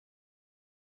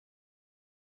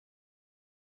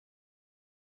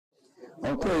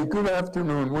Okay, good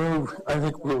afternoon. I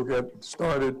think we'll get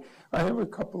started. I have a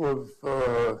couple of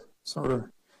sort of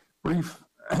brief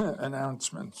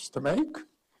announcements to make.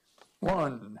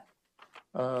 One,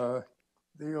 the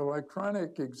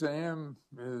electronic exam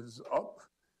is up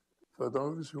for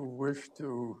those who wish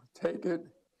to take it,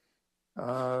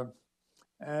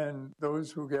 and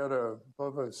those who get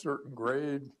above a certain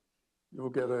grade, you'll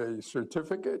get a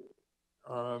certificate.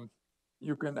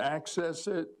 You can access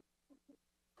it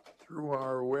through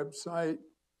our website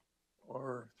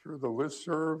or through the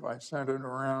listserv. I sent it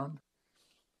around.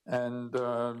 And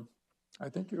I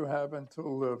think you have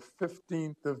until the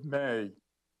 15th of May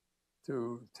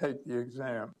to take the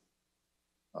exam.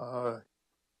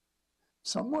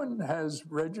 Someone has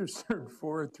registered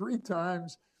for it 3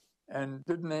 times and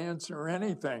didn't answer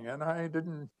anything. And I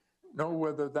didn't know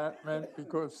whether that meant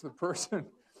because the person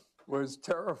was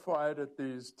terrified at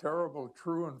these terrible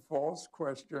true and false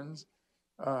questions.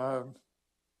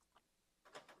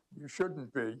 You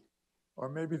shouldn't be, or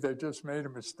maybe they just made a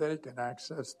mistake and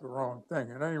accessed the wrong thing.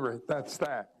 At any rate, that's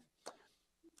that.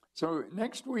 So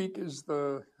next week is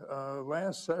the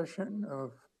last session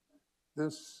of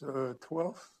this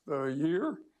 12th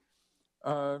year.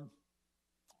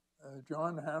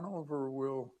 John Hanover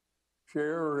will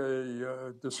share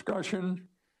a discussion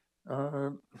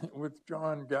with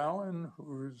John Gallen,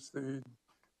 who's the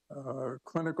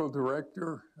clinical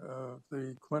director of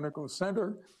the clinical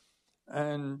center,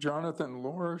 and Jonathan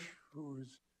Lorsch,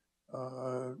 who's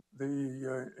the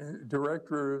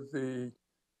director of the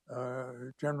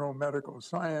General Medical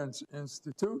Science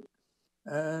Institute.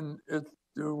 And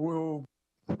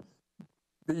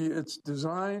it's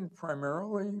designed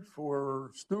primarily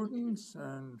for students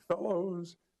and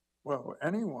fellows, well,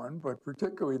 anyone, but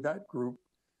particularly that group,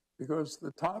 because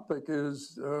the topic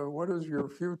is, what does your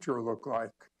future look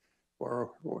like?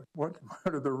 Or what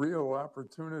are the real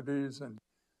opportunities, and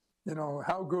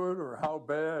how good or how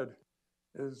bad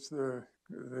is the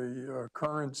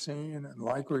current scene and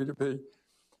likely to be?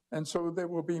 And so there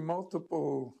will be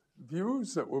multiple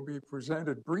views that will be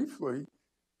presented briefly,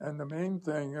 and the main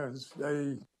thing is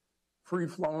a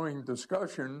free-flowing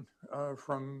discussion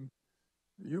from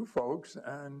you folks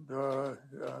and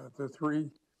the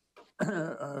 3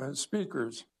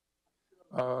 speakers.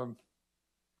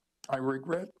 I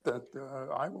regret that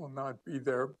I will not be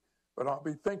there, but I'll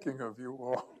be thinking of you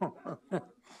all.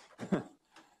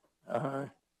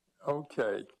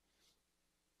 Okay.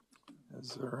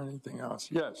 Is there anything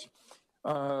else? Yes.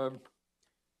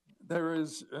 There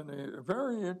is a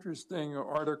very interesting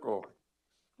article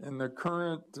in the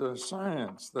current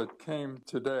Science that came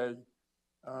today,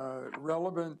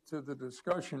 relevant to the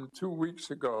discussion 2 weeks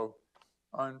ago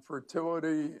on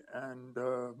fertility and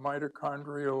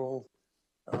mitochondrial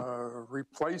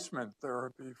replacement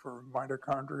therapy for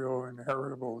mitochondrial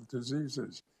inheritable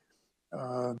diseases.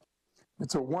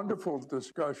 It's a wonderful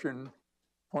discussion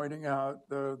pointing out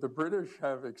the British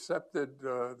have accepted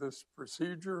this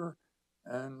procedure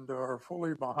and are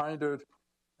fully behind it.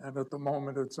 And at the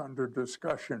moment, it's under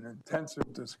discussion,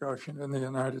 intensive discussion in the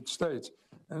United States.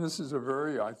 And this is a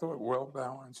very, I thought,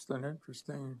 well-balanced and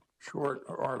interesting short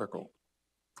article.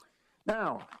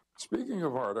 Now, speaking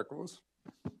of articles,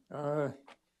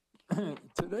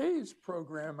 today's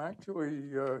program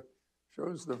actually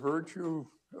shows the virtue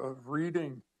of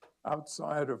reading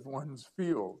outside of one's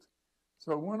field.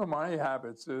 So one of my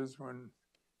habits is when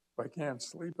I can't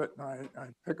sleep at night, I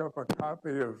pick up a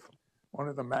copy of one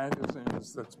of the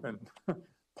magazines that's been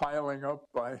piling up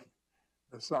by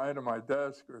the side of my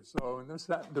desk or so. And this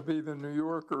happened to be the New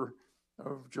Yorker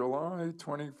of July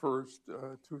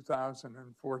 21st,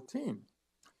 2014.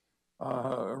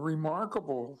 A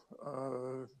remarkable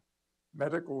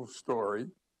medical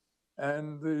story.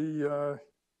 And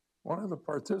one of the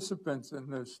participants in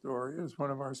this story is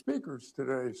one of our speakers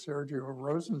today, Sergio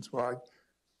Rosenzweig.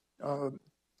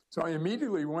 So I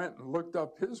immediately went and looked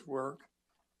up his work,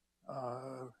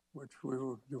 which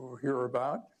you'll hear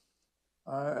about.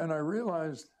 And I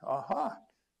realized, aha,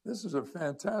 this is a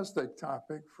fantastic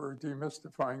topic for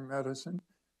demystifying medicine,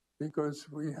 because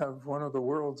we have one of the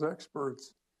world's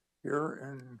experts here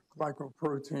in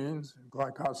glycoproteins and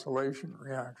glycosylation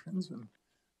reactions, and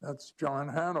that's John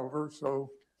Hanover. So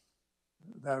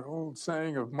that old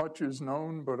saying of much is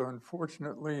known, but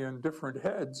unfortunately in different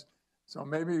heads. So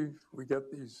maybe if we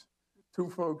get these 2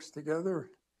 folks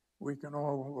together, we can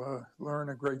all learn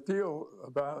a great deal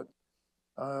about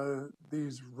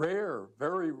these rare,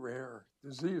 very rare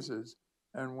diseases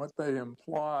and what they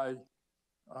imply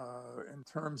in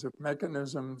terms of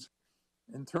mechanisms,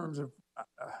 in terms of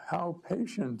how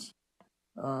patients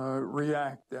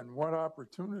react and what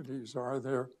opportunities are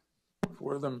there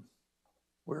for them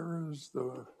Where is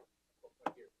the,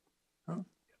 huh?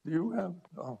 Do you have,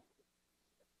 oh.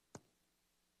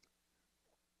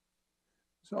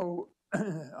 So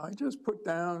I just put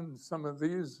down some of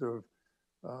these of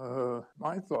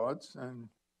my thoughts, and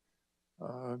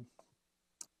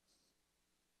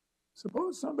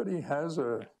suppose somebody has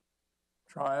a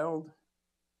child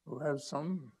who has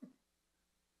some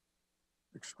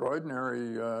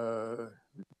extraordinary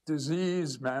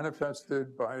disease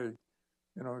manifested by,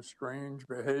 strange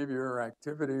behavior,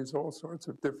 activities, all sorts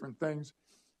of different things.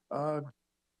 And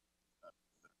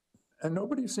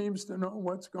nobody seems to know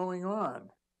what's going on.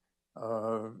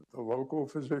 The local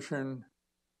physician,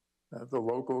 the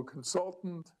local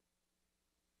consultant,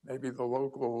 maybe the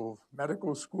local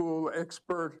medical school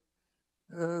expert,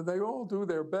 they all do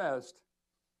their best,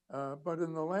 but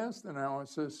in the last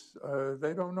analysis,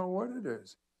 they don't know what it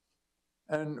is.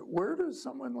 And where does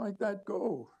someone like that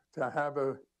go to have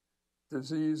a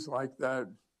disease like that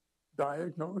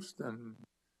diagnosed and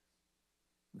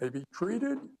maybe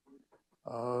treated,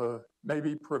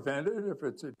 maybe prevented if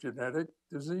it's a genetic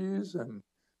disease and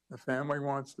the family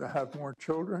wants to have more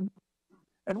children?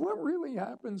 And what really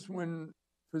happens when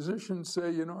physicians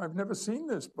say, I've never seen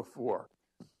this before?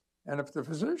 And if the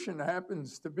physician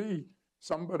happens to be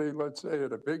somebody, let's say,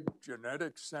 at a big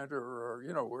genetics center or,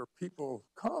 where people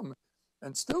come,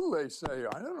 and still they say,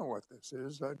 I don't know what this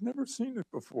is, I've never seen it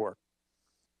before.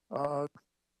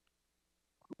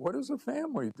 What does a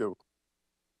family do?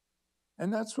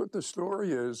 And that's what the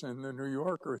story is in the New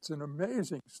Yorker. It's an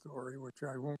amazing story, which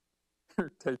I won't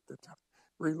take the time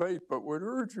to relate, but would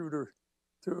urge you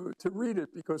to read it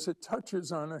because it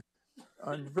touches on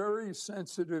very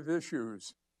sensitive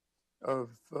issues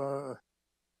of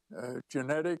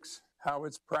genetics, how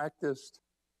it's practiced,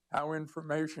 how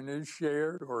information is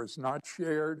shared or is not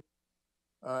shared,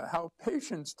 how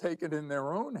patients take it in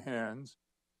their own hands.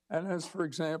 And as, for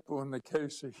example, in the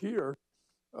case of here,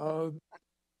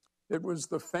 it was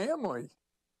the family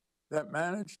that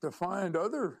managed to find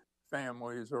other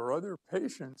families or other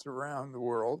patients around the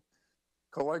world,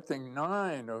 collecting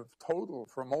 9 of total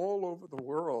from all over the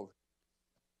world.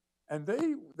 And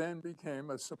they then became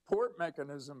a support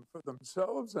mechanism for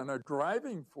themselves and a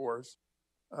driving force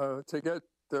to get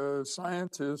the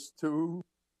scientists to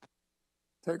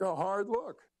take a hard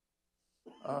look.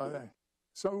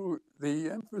 So the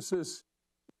emphasis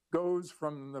goes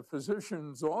from the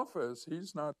physician's office.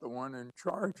 He's not the one in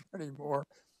charge anymore.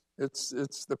 It's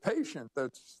the patient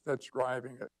that's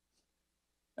driving it.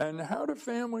 And how do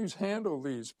families handle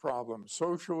these problems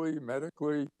socially,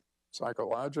 medically,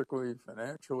 psychologically,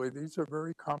 financially? These are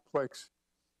very complex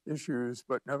issues,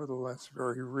 but nevertheless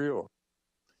very real.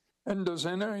 And does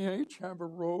NIH have a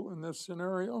role in this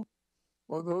scenario?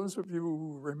 Well, those of you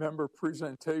who remember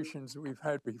presentations we've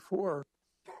had before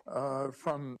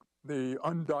from the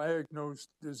undiagnosed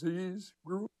disease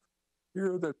group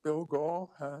here that Bill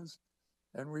Gall has,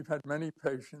 and we've had many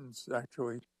patients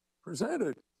actually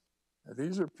presented.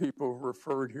 These are people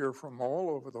referred here from all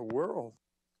over the world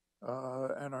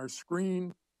and are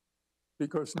screened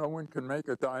because no one can make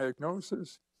a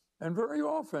diagnosis. And very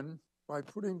often, by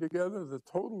putting together the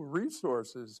total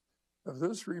resources of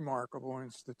this remarkable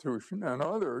institution and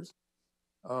others,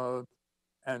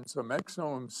 and some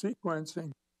exome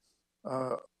sequencing,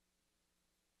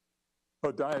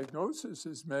 a diagnosis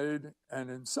is made, and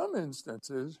in some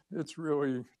instances, it's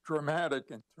really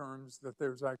dramatic in terms that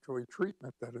there's actually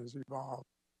treatment that has evolved.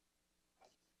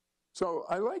 So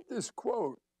I like this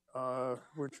quote,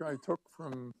 which I took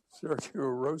from Sergio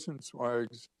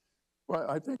Rosenzweig's, well,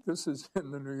 I think this is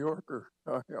in the New Yorker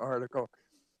article.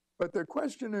 But the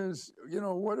question is,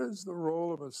 what is the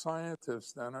role of a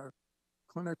scientist and a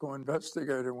clinical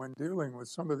investigator when dealing with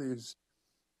some of these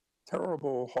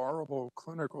terrible, horrible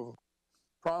clinical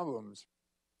problems?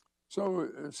 So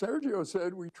Sergio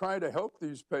said we try to help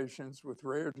these patients with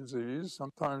rare disease.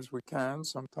 Sometimes we can,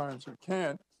 sometimes we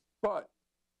can't. But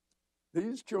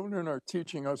these children are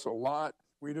teaching us a lot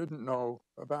we didn't know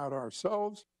about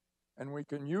ourselves, and we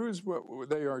can use what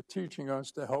they are teaching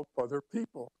us to help other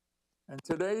people. And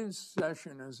today's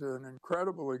session is an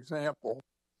incredible example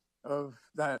of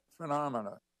that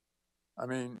phenomena. I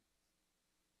mean,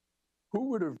 who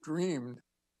would have dreamed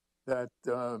that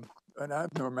an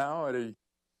abnormality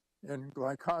in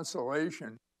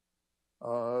glycosylation,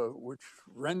 which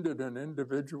rendered an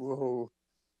individual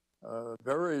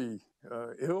very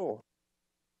ill,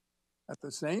 at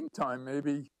the same time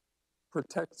maybe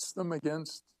protects them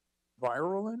against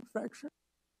viral infection?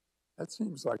 That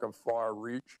seems like a far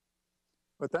reach,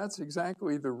 but that's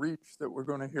exactly the reach that we're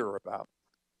going to hear about.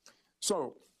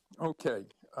 So, okay,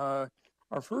 our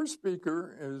first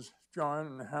speaker is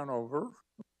John Hanover,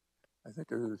 I think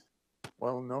is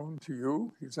well known to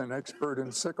you. He's an expert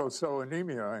in sickle cell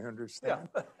anemia, I understand.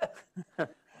 Yeah.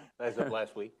 As of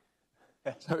last week.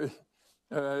 So,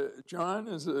 John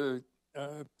is a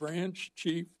branch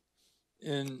chief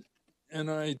in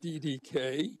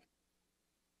NIDDK.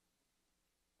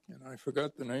 And I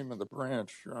forgot the name of the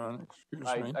branch, John.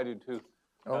 Excuse me. I do too.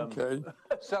 Okay.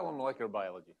 Cell and molecular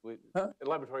biology. The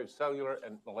Laboratory of Cellular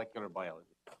and Molecular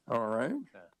Biology. All right.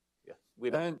 Yeah. We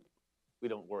don't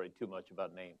worry too much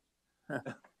about names.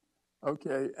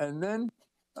 Okay. And then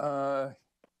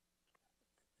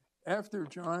after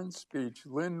John's speech,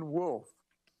 Lynn Wolf,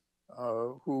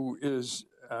 who is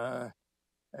a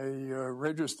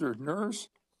registered nurse,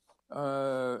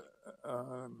 a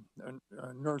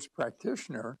nurse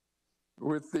practitioner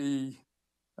with the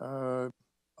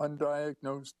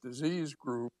undiagnosed disease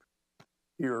group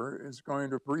here, is going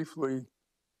to briefly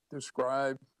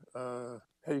describe a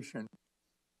patient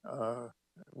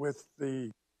with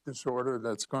the disorder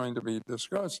that's going to be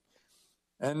discussed.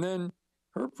 And then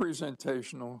her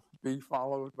presentation will be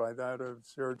followed by that of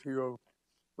Sergio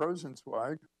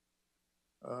Rosenzweig,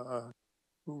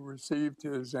 who received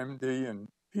his MD and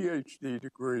PhD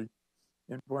degree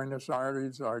in Buenos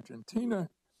Aires, Argentina,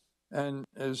 and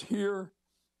is here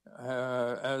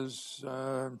as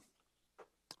a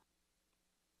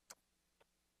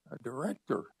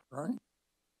director, right?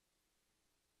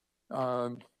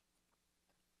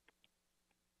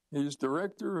 He's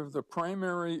director of the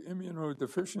Primary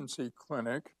Immunodeficiency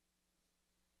Clinic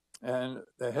and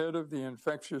the head of the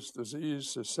Infectious Disease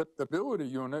Susceptibility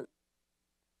Unit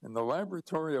in the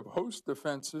Laboratory of Host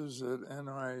Defenses at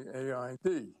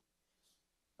NIAID.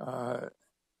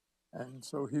 And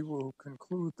so he will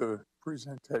conclude the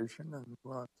presentation, and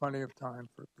we'll have plenty of time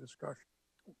for discussion.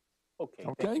 Okay.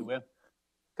 Thank you, Win.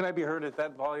 Can I be heard at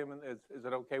that volume? Is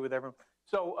it okay with everyone?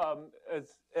 So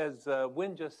as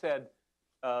Win just said,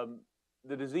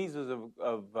 the diseases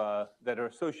that are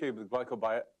associated with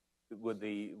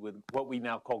what we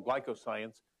now call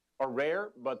glycoscience are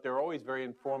rare, but they're always very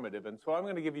informative. And so I'm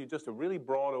going to give you just a really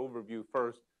broad overview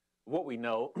first of what we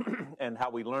know and how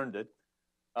we learned it,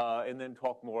 and then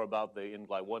talk more about the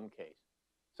INGLY1 case.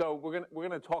 So we're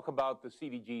going to talk about the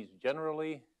CDGs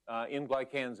generally,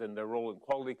 INGLYCANs and their role in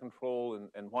quality control,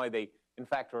 and why they, in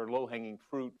fact, are low-hanging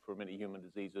fruit for many human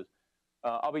diseases.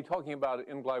 I'll be talking about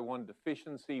INGLY1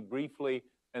 deficiency briefly,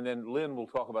 and then Lynn will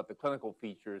talk about the clinical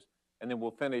features, and then we'll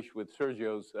finish with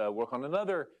Sergio's work on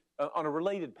on a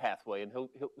related pathway, and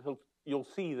you'll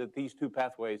see that these two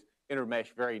pathways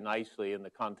intermesh very nicely in the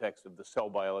context of the cell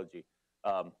biology.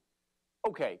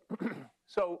 Okay,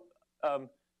 so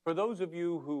for those of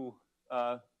you who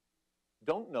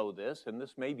don't know this, and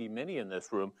this may be many in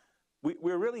this room,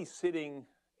 we're really sitting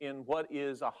in what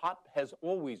has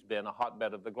always been a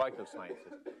hotbed of the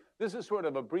glycosciences. This is sort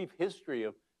of a brief history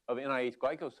of NIH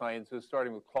glycosciences,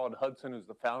 starting with Claude Hudson, who's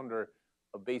the founder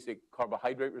of basic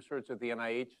carbohydrate research at the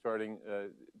NIH, starting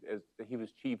as he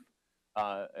was chief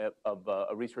of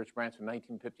a research branch in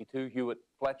 1952. Hewitt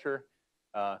Fletcher,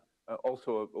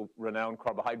 also a renowned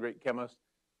carbohydrate chemist.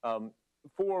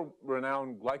 Four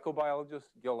renowned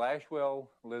glycobiologists, Gil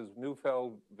Ashwell, Liz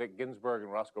Neufeld, Vic Ginsburg,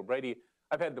 and Roscoe Brady.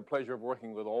 I've had the pleasure of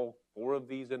working with all four of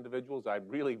these individuals. I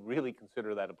really, really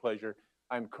consider that a pleasure.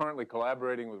 I'm currently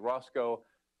collaborating with Roscoe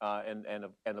and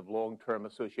of long-term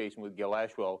association with Gil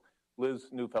Ashwell. Liz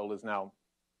Neufeld is now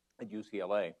at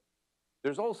UCLA.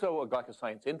 There's also a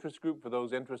glycoscience interest group for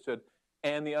those interested,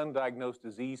 and the Undiagnosed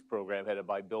Disease Program headed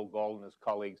by Bill Gall and his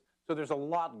colleagues. So there's a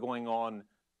lot going on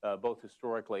both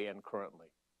historically and currently.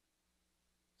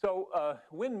 So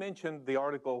Wynn mentioned the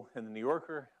article in the New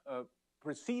Yorker.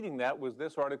 Preceding that was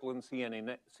this article in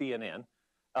CNN.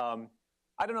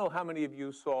 I don't know how many of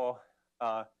you saw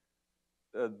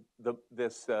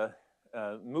this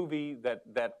movie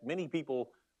that many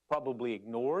people probably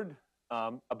ignored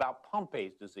about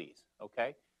Pompe's disease,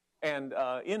 okay? And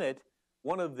in it,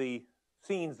 one of the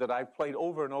scenes that I've played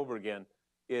over and over again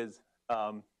is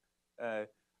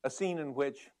a scene in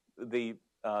which the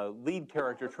lead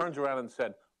character turns around and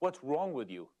said, "What's wrong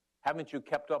with you? Haven't you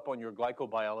kept up on your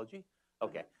glycobiology?"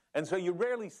 Okay, and so you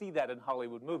rarely see that in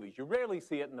Hollywood movies. You rarely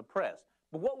see it in the press.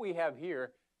 But what we have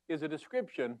here is a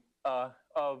description of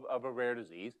a rare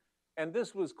disease, and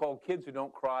this was called Kids Who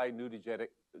Don't Cry, New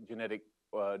Genetic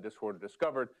Disorder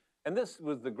Discovered. And this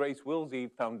was the Grace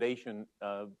Wilsey Foundation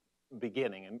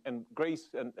beginning. And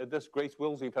this Grace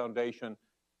Wilsey Foundation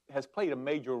has played a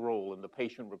major role in the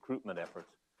patient recruitment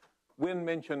efforts. Wynn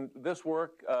mentioned this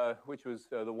work, which was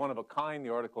the one of a kind,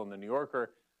 the article in the New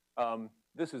Yorker.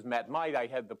 This is Matt Might. I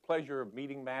had the pleasure of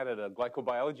meeting Matt at a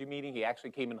glycobiology meeting. He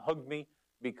actually came and hugged me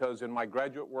because in my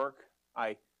graduate work,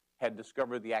 I had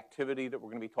discovered the activity that we're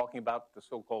going to be talking about, the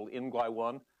so-called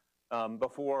NGLY1,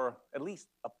 before at least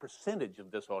a percentage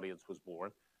of this audience was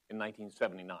born in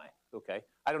 1979, okay?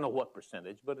 I don't know what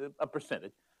percentage, but a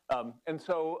percentage. And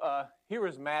so here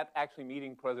is Matt actually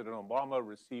meeting President Obama,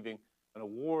 receiving an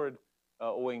award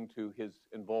owing to his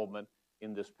involvement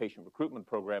in this patient recruitment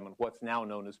program and what's now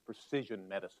known as precision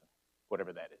medicine,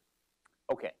 whatever that is.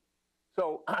 Okay,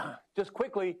 so just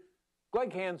quickly,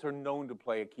 glycans are known to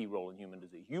play a key role in human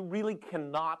disease. You really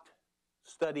cannot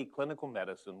study clinical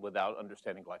medicine without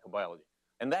understanding glycobiology.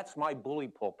 And that's my bully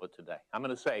pulpit today. I'm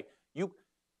going to say,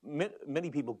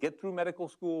 many people get through medical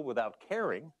school without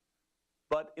caring,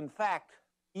 but in fact,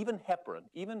 even heparin,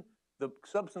 even the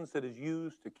substance that is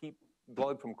used to keep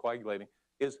blood from coagulating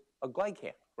is a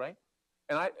glycan, right?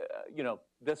 And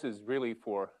this is really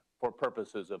for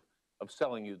purposes of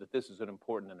selling you that this is an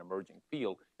important and emerging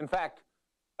field. In fact,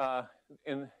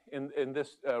 in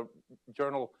this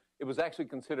journal, it was actually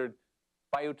considered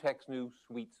biotech's new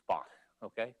sweet spot,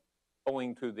 okay,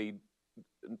 owing to the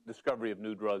discovery of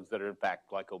new drugs that are in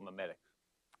fact glycomimetics.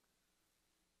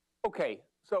 Okay,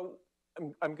 so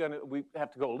we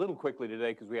have to go a little quickly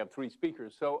today because we have 3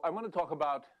 speakers. So I want to talk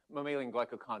about mammalian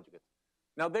glycoconjugates.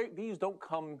 Now, these don't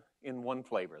come in one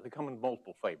flavor. They come in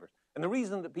multiple flavors. And the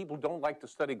reason that people don't like to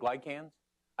study glycans,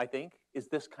 I think, is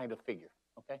this kind of figure,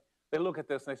 okay? They look at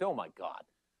this and they say, oh, my God,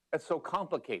 that's so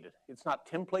complicated. It's not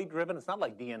template-driven. It's not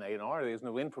like DNA and RNA. There's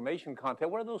no information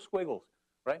content. What are those squiggles,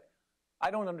 right? I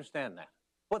don't understand that.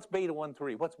 What's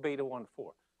beta-1,3? What's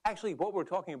beta-1,4? Actually, what we're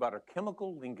talking about are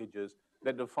chemical linkages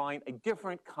that define a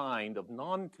different kind of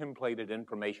non-templated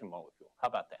information molecule. How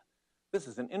about that? This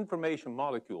is an information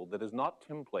molecule that is not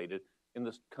templated in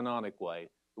this canonic way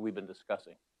that we've been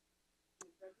discussing.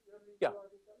 Yeah.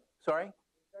 Sorry?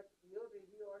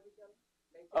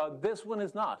 This one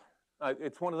is not.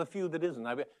 It's one of the few that isn't.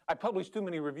 I published too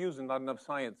many reviews and not enough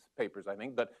science papers, I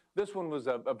think. But this one was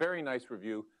a very nice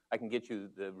review. I can get you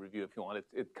the review if you want.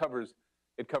 It covers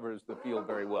the field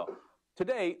very well.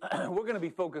 Today, we're going to be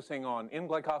focusing on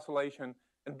N-glycosylation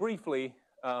and briefly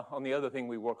on the other thing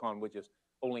we work on, which is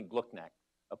Glucnac,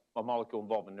 a molecule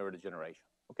involved in neurodegeneration.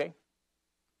 Okay?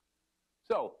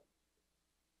 So,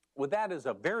 with that as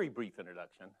a very brief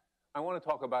introduction, I want to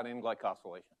talk about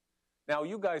N-glycosylation. Now,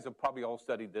 you guys have probably all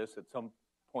studied this at some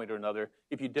point or another.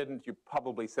 If you didn't, you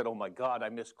probably said, oh my God, I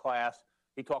missed class.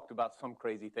 He talked about some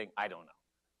crazy thing. I don't know.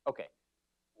 Okay.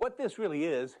 What this really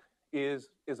is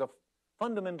a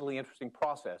fundamentally interesting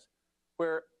process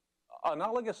where an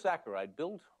oligosaccharide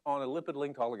built on a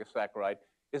lipid-linked oligosaccharide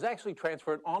is actually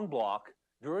transferred en bloc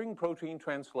during protein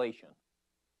translation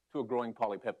to a growing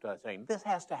polypeptide chain. This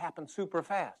has to happen super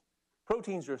fast.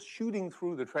 Proteins are shooting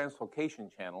through the translocation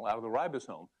channel out of the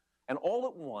ribosome, and all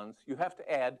at once you have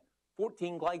to add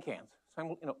 14 glycans.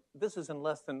 This is in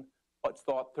less than what's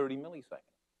thought 30 milliseconds.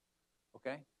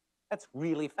 Okay? That's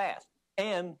really fast.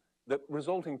 And the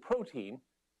resulting protein,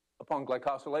 upon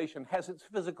glycosylation, has its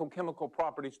physical chemical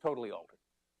properties totally altered.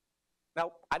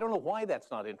 Now, I don't know why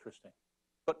that's not interesting,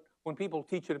 but when people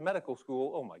teach it in medical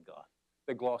school, oh my God,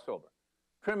 they gloss over.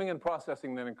 Trimming and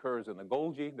processing then occurs in the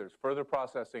Golgi. There's further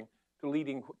processing to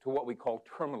leading to what we call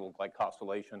terminal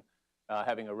glycosylation,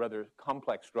 having a rather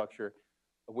complex structure,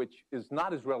 which is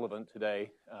not as relevant today,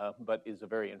 but is a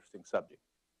very interesting subject.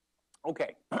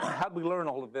 Okay, how did we learn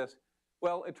all of this?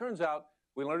 Well, it turns out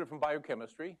we learned it from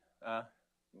biochemistry,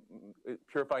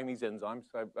 purifying these enzymes.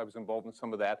 I was involved in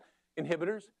some of that.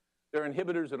 Inhibitors. There are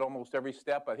inhibitors at almost every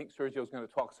step. I think Sergio's going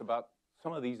to talk about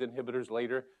some of these inhibitors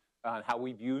later, and how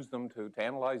we've used them to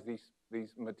analyze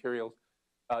these materials.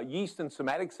 Yeast and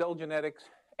somatic cell genetics,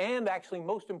 and actually,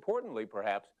 most importantly,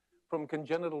 perhaps, from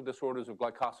congenital disorders of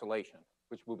glycosylation,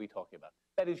 which we'll be talking about.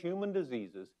 That is human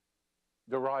diseases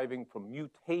deriving from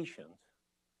mutations,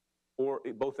 or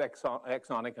both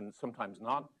exonic and sometimes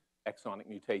non-exonic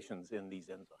mutations in these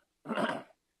enzymes.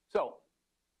 So,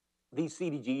 these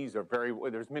CDGs are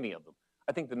there's many of them.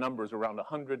 I think the number is around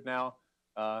 100 now.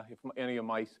 If any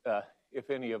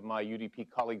of my UDP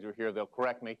colleagues are here, they'll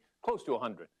correct me. Close to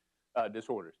 100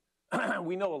 disorders.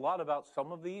 We know a lot about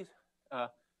some of these.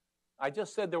 I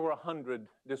just said there were 100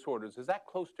 disorders. Is that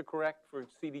close to correct for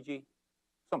CDG?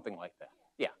 Something like that.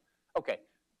 Yeah. Okay.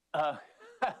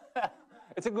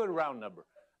 It's a good round number.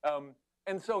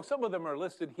 And so some of them are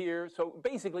listed here. So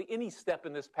basically, any step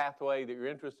in this pathway that you're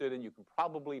interested in, you can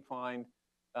probably find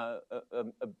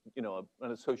an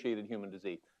associated human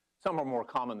disease. Some are more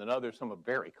common than others. Some are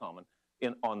very common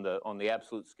on the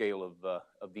absolute scale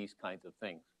of these kinds of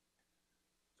things.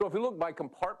 So if we look by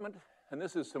compartment, and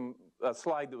this is a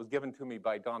slide that was given to me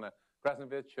by Donna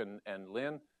Krasnovich and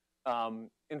Lynn.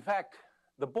 In fact,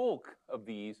 the bulk of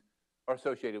these are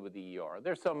associated with the ER.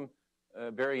 There's some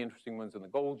very interesting ones in the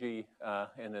Golgi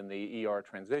and in the ER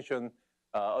transition,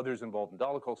 others involved in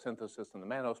dolichol synthesis and the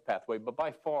mannose pathway, but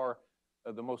by far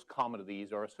the most common of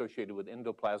these are associated with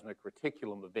endoplasmic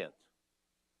reticulum events.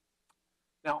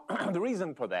 Now, the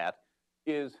reason for that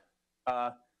is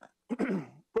the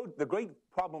great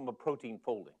problem of protein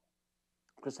folding.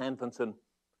 Chris Hanfinson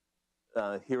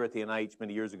here at the NIH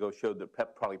many years ago showed that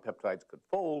polypeptides could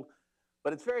fold,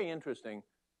 but it's very interesting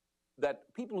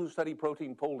that people who study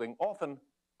protein folding often,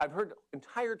 I've heard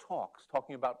entire talks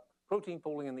talking about protein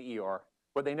folding in the ER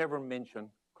where they never mention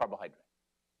carbohydrate.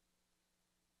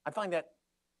 I find that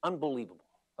unbelievable,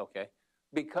 okay?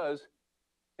 Because,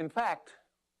 in fact,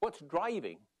 what's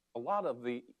driving a lot of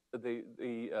the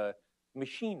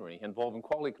machinery involved in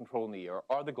quality control in the ER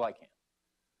are the glycans.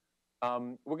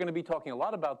 We're going to be talking a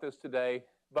lot about this today,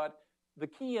 but the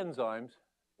key enzymes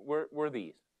were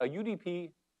these. A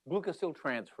UDP glucosyl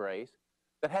transferase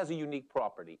that has a unique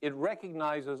property. It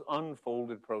recognizes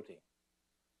unfolded protein.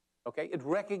 Okay? It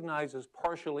recognizes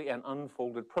partially and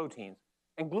unfolded proteins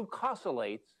and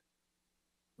glucosylates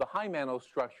the high mannose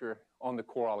structure on the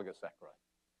core oligosaccharide.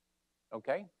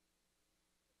 Okay?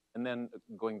 And then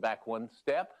going back one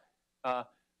step,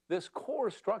 this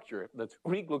core structure that's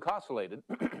reglucosylated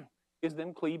is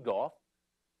then cleaved off.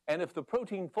 And if the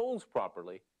protein folds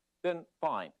properly, then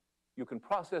fine. You can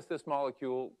process this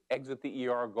molecule, exit the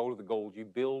ER, go to the Golgi,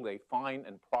 build a fine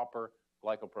and proper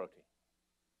glycoprotein.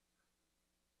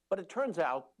 But it turns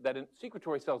out that in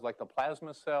secretory cells like the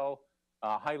plasma cell,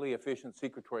 highly efficient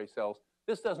secretory cells,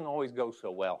 this doesn't always go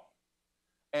so well.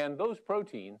 And those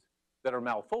proteins that are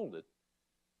malfolded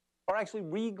are actually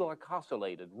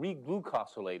reglucosylated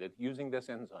using this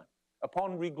enzyme.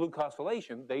 Upon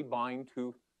reglucosylation, they bind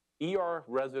to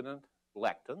ER-resident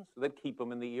lectins that keep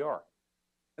them in the ER.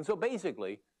 And so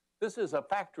basically, this is a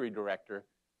factory director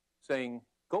saying,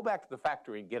 go back to the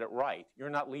factory and get it right. You're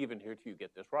not leaving here till you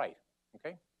get this right,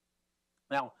 okay?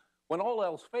 Now, when all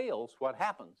else fails, what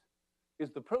happens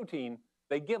is the protein,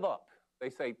 they give up. They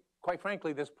say, quite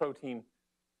frankly, this protein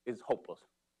is hopeless.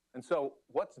 And so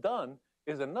what's done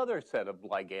is another set of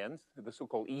ligands, the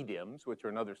so-called EDIMs, which are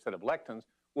another set of lectins,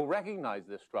 will recognize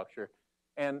this structure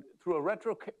and through a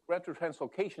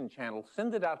retrotranslocation channel,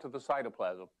 send it out to the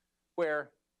cytoplasm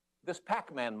where this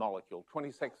Pac-Man molecule,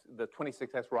 the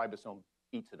 26S ribosome,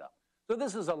 eats it up. So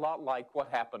this is a lot like what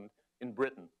happened in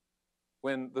Britain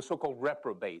when the so-called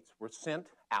reprobates were sent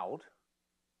out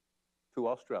to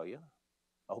Australia.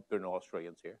 I hope there are no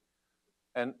Australians here.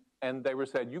 And they were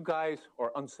said, you guys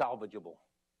are unsalvageable,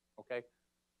 okay?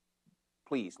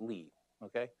 Please leave,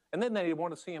 okay? And then they didn't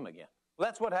want to see them again. Well,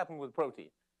 that's what happened with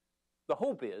protein. The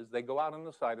hope is they go out in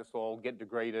the cytosol, get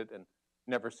degraded, and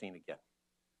never seen again.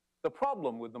 The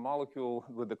problem with the molecule,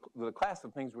 with the class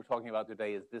of things we're talking about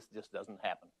today is this just doesn't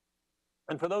happen.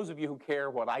 And for those of you who care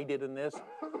what I did in this,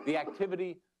 the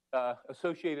activity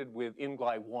associated with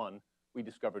INGLY1 we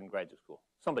discovered in graduate school.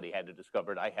 Somebody had to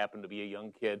discover it. I happened to be a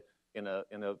young kid in a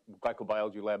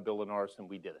glycobiology lab building ours, and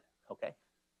we did it, okay?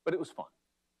 But it was fun.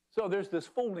 So there's this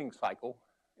folding cycle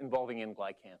involving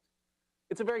N-glycans.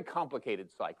 It's a very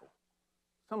complicated cycle.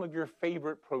 Some of your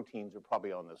favorite proteins are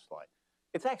probably on this slide.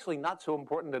 It's actually not so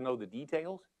important to know the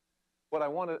details. What I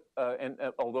want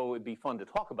to, although it'd be fun to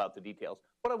talk about the details,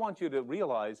 what I want you to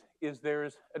realize is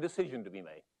there's a decision to be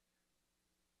made.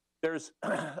 There's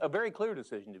a very clear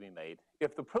decision to be made.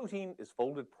 If the protein is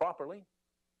folded properly,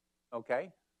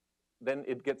 okay, then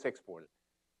it gets exported.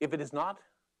 If it is not,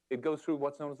 it goes through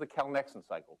what's known as the Kalnexin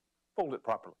cycle. Fold it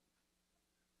properly.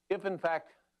 If, in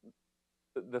fact,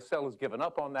 the cell is given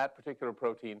up on that particular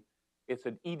protein, it's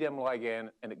an EDEM ligand,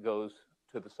 and it goes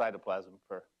to the cytoplasm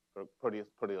for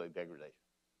proteolytic degradation.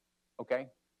 Okay?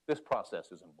 This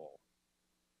process is involved.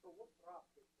 So what drop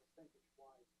is percentage-wise?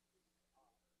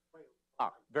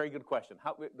 Very good question.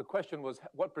 The question was,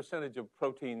 what percentage of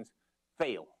proteins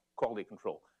fail quality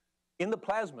control? In the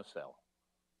plasma cell,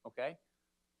 okay,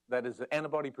 that is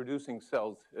antibody-producing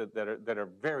cells that are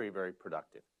very, very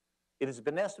productive, it has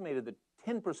been estimated that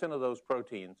 10% of those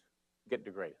proteins get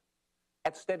degraded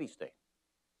at steady state.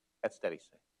 At steady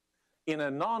state. In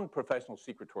a non-professional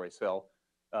secretory cell,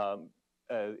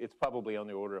 it's probably on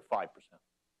the order of 5%.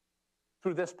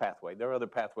 Through this pathway, there are other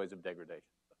pathways of degradation.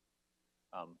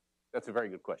 That's a very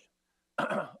good question.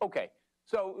 Okay,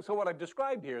 so what I've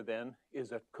described here then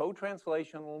is a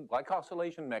co-translational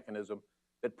glycosylation mechanism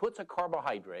that puts a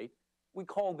carbohydrate. We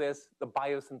call this the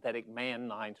biosynthetic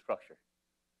MAN9 structure.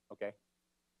 Okay, it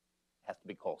has to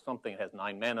be called something. It has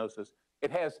 9 mannoses.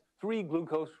 It has 3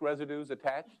 glucose residues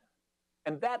attached,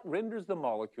 and that renders the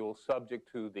molecule subject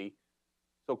to the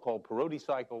so-called Parodi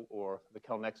cycle or the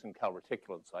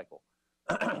calnexin-calreticulin cycle.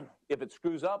 If it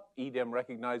screws up, EDEM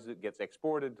recognizes it, gets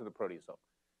exported to the proteasome.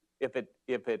 If it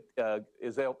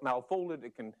is malfolded,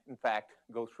 it can, in fact,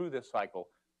 go through this cycle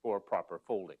for proper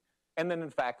folding. And then, in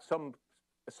fact,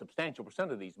 a substantial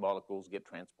percent of these molecules get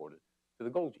transported to the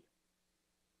Golgi.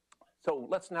 So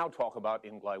let's now talk about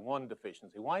INGLY1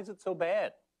 deficiency. Why is it so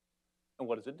bad? And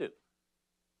what does it do?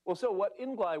 Well, so what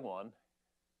INGLY1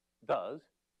 does,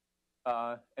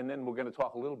 and then we're going to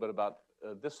talk a little bit about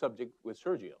this subject with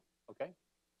Sergio, okay?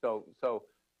 So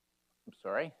I'm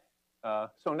sorry.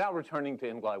 So now returning to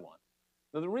INGLY1.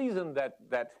 Now the reason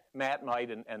that Matt Knight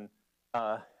and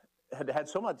had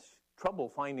so much trouble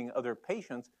finding other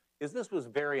patients is this was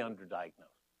very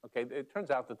underdiagnosed. Okay, it turns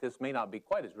out that this may not be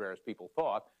quite as rare as people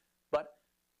thought, but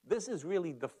this is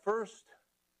really the first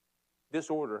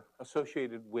disorder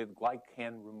associated with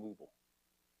glycan removal.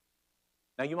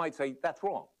 Now you might say that's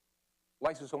wrong.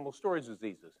 Lysosomal storage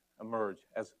diseases emerge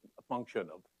as a function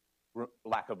of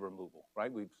lack of removal,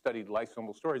 right? We've studied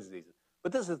lysosomal storage diseases.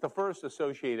 But this is the first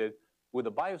associated with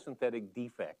a biosynthetic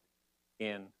defect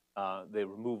in the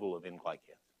removal of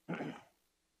N-glycans.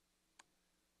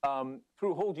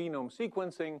 Through whole genome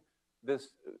sequencing,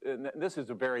 this is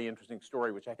a very interesting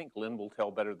story, which I think Lynn will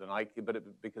tell better than I can, but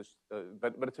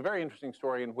it's a very interesting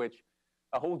story in which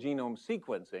a whole genome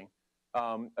sequencing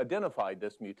identified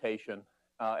this mutation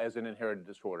as an inherited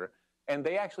disorder. And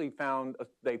they actually thought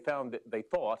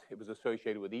it was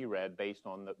associated with ERAD based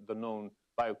on the known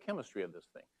biochemistry of this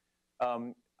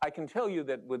thing. I can tell you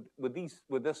that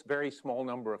with this very small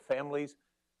number of families,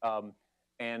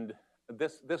 and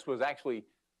this was actually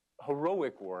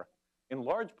heroic work, in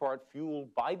large part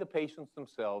fueled by the patients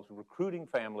themselves, recruiting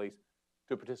families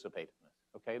to participate in this.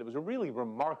 Okay, it was a really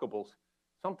remarkable,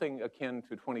 something akin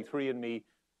to 23andMe,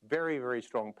 very, very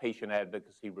strong patient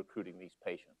advocacy recruiting these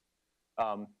patients.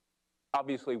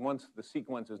 Obviously, once the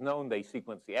sequence is known, they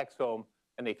sequenced the exome,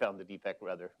 and they found the defect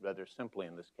rather simply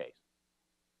in this case.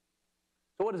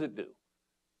 So what does it do?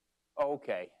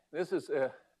 Okay, this is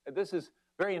a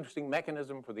very interesting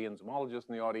mechanism for the enzymologist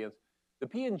in the audience. The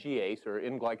PNGase, or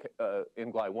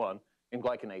INGLY1,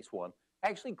 INGlycanase 1,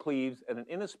 actually cleaves at an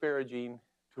inosparagine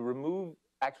to remove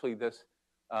actually this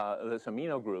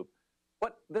amino group.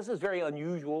 This is very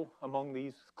unusual among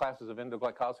these classes of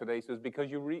endoglycosidases because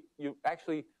you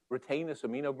actually retain this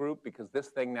amino group because this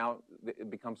thing now it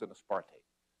becomes an aspartate.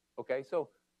 Okay, so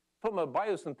from a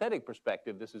biosynthetic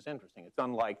perspective, this is interesting. It's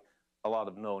unlike a lot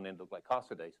of known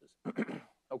endoglycosidases.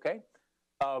 Okay,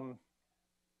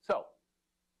 so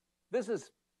this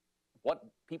is what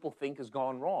people think has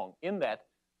gone wrong in that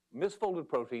misfolded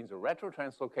proteins are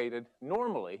retrotranslocated.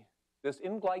 Normally, this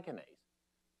INGlycanase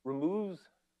removes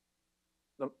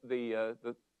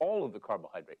all of the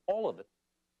carbohydrate, all of it.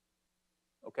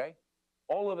 Okay,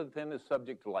 all of it then is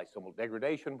subject to lysosomal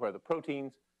degradation, where the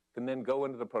proteins can then go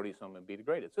into the proteasome and be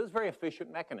degraded. So it's a very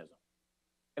efficient mechanism,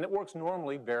 and it works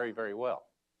normally very, very well.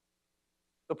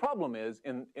 The problem is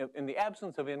in the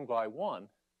absence of INGLY1,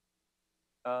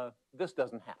 this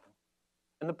doesn't happen,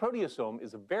 and the proteasome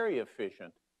is a very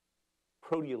efficient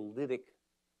proteolytic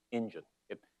engine.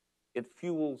 It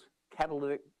fuels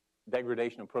catalytic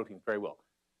degradation of proteins very well.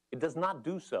 It does not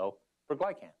do so for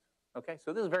glycans. Okay,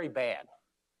 so this is very bad.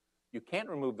 You can't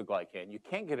remove the glycan. You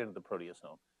can't get into the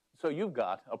proteasome. So you've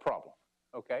got a problem.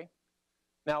 Okay.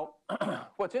 Now,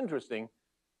 what's interesting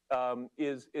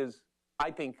is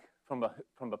I think from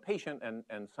a patient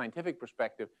and scientific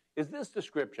perspective is this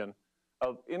description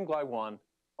of INGLY1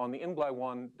 on the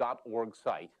ingly1.org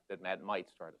site that Matt Knight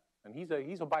started. And he's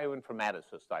a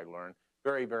bioinformaticist, I learned,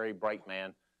 very, very bright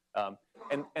man.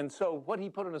 And so what he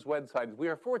put on his website is, we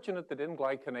are fortunate that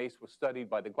INGlycanase was studied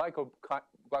by the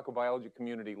glycobiology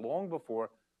community long before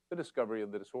the discovery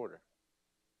of the disorder.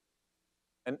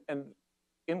 And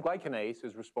INGlycanase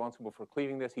is responsible for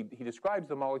cleaving this. He describes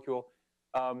the molecule,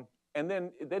 and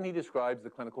then he describes the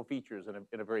clinical features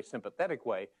in a very sympathetic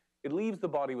way. It leaves the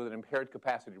body with an impaired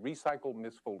capacity to recycle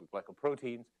misfolded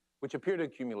glycoproteins, which appear to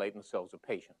accumulate in the cells of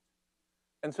patients.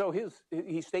 And so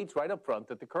he states right up front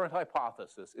that the current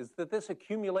hypothesis is that this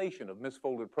accumulation of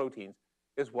misfolded proteins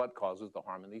is what causes the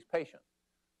harm in these patients.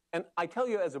 And I tell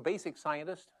you, as a basic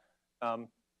scientist,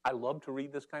 I love to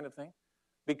read this kind of thing,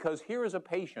 because here is a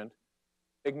patient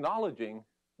acknowledging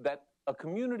that a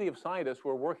community of scientists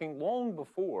were working long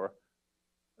before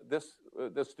this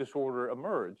disorder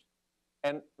emerged.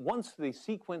 And once the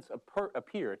sequence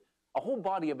appeared, a whole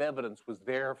body of evidence was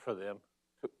there for them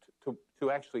to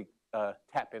actually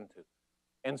tap into.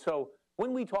 And so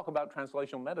when we talk about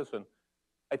translational medicine,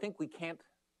 I think we can't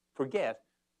forget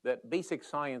that basic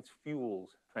science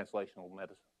fuels translational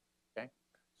medicine. Okay?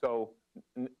 So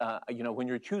when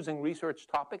you're choosing research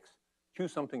topics,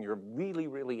 choose something you're really,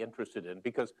 really interested in,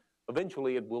 because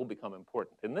eventually it will become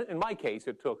important. In my case,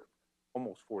 it took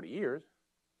almost 40 years,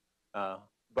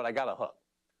 but I got a hook.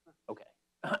 Okay.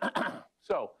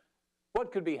 So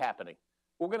what could be happening?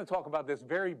 We're going to talk about this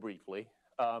very briefly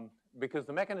because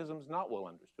the mechanism is not well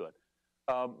understood.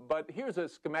 But here's a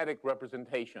schematic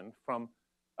representation from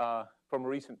a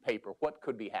recent paper, what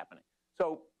could be happening.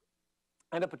 So,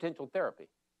 and a potential therapy.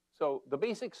 So the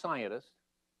basic scientists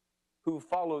who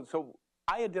followed, so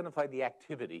I identified the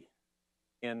activity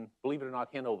in, believe it or not,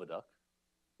 hen oviduct.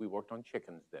 We worked on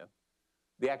chickens then.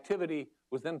 The activity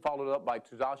was then followed up by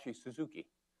Tadashi Suzuki,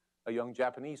 a young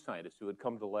Japanese scientist who had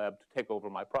come to the lab to take over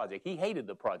my project. He hated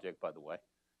the project, by the way.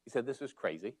 He said, this is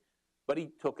crazy. But he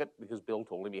took it because Bill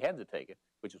told him he had to take it,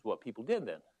 which is what people did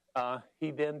then.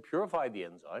 He then purified the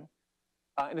enzyme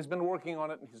and has been working on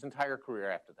it his entire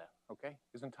career after that, okay?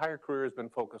 His entire career has been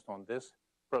focused on this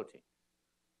protein.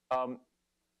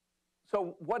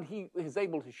 So what he is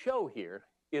able to show here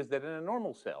is that in a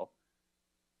normal cell,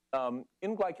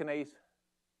 N-glycanase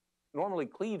normally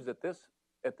cleaves at this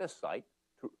site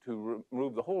to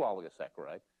remove the whole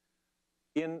oligosaccharide.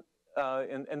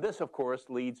 And this, of course,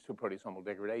 leads to proteasomal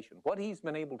degradation. What he's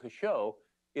been able to show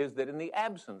is that in the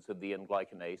absence of the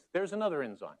N-glycanase, there's another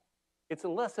enzyme. It's a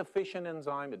less efficient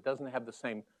enzyme. It doesn't have the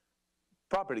same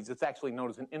properties. It's actually known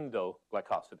as an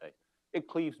endoglycosidase. It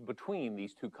cleaves between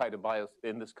these two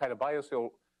in this chitobiocil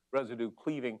residue,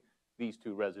 cleaving these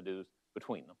two residues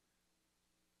between them.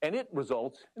 And it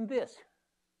results in this.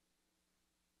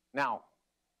 Now,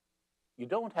 you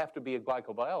don't have to be a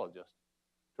glycobiologist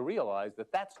to realize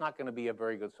that that's not going to be a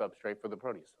very good substrate for the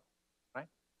proteasome, right?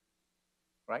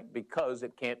 Right? Because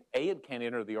it can't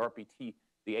enter the RPT,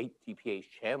 the ATPase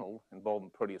channel involved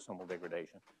in proteasomal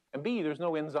degradation, and B, there's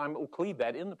no enzyme that will cleave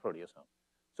that in the proteasome.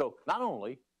 So not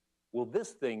only will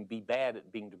this thing be bad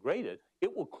at being degraded,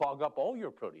 it will clog up all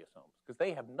your proteasomes because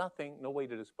they have no way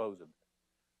to dispose of it.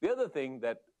 The other thing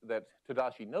that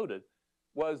Tadashi noted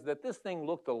was that this thing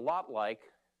looked a lot like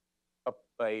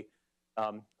a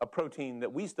protein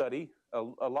that we study, a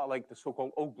lot like the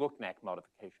so-called O-Glucknack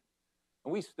modification.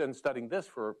 And we've been studying this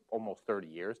for almost 30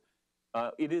 years.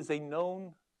 It is a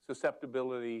known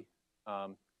susceptibility.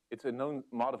 It's a known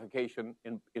modification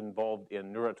involved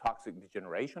in neurotoxic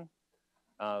degeneration,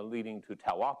 leading to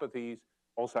tauopathies,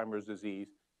 Alzheimer's disease,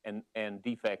 and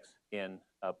defects in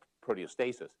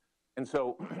proteostasis. And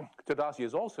so Tadashi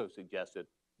has also suggested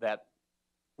that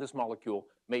this molecule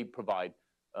may provide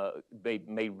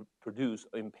may produce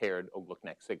impaired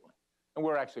O-Glucknack signaling. And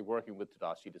we're actually working with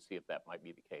Tadashi to see if that might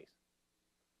be the case.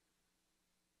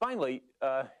 Finally,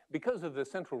 because of the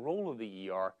central role of the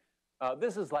ER,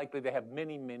 this is likely to have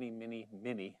many, many, many,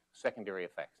 many secondary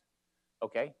effects,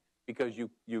 okay? Because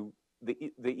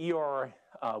the ER,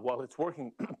 while it's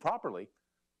working properly,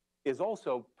 is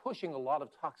also pushing a lot of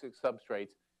toxic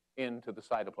substrates into the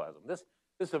cytoplasm. This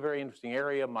is a very interesting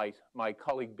area. My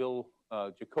colleague Bill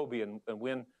Jacoby and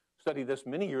Wynn studied this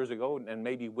many years ago, and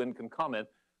maybe Wynn can comment.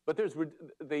 But there's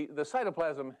the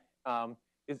cytoplasm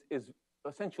is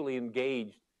essentially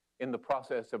engaged in the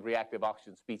process of reactive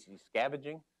oxygen species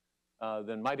scavenging.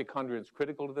 Then mitochondria is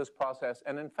critical to this process.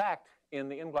 And in fact, in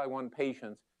the NGLY1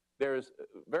 patients, there's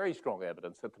very strong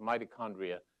evidence that the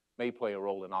mitochondria may play a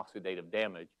role in oxidative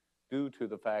damage due to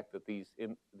the fact that these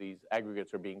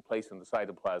aggregates are being placed in the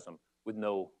cytoplasm with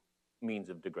no means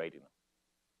of degrading them.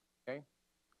 Okay?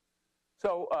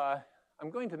 So I'm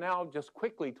going to now just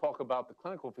quickly talk about the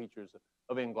clinical features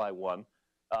of NGLY1.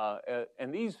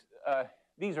 And these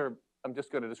are, I'm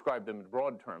just going to describe them in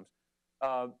broad terms.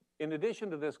 In addition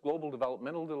to this global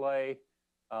developmental delay,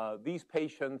 these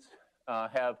patients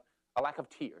have a lack of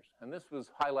tears. And this was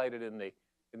highlighted in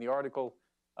the article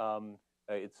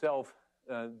itself.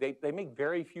 They make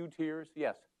very few tears.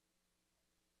 Yes.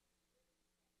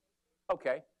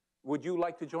 Okay. Would you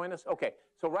like to join us? Okay.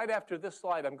 So right after this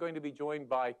slide, I'm going to be joined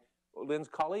by Lynn's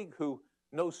colleague who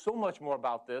knows so much more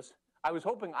about this. I was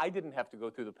hoping I didn't have to go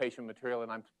through the patient material,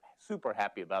 and I'm super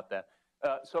happy about that.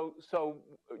 So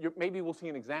maybe we'll see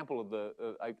an example of the,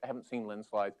 I haven't seen Lynn's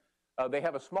slides. They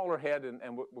have a smaller head, and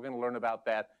we're going to learn about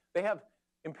that. They have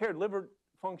impaired liver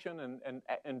function,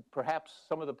 and perhaps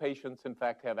some of the patients, in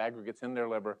fact, have aggregates in their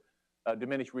liver,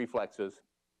 diminished reflexes,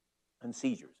 and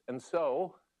seizures. And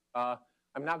so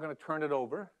I'm now going to turn it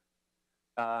over.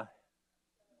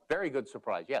 Very good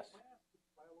surprise. Yes.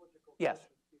 Yes.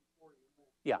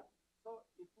 Yeah. So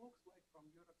it looks like from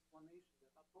your explanation that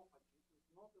autophagy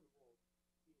is not involved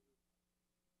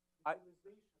in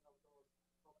utilization of those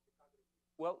toxic aggregates.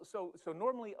 Well, so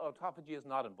normally autophagy is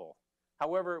not involved.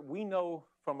 However, we know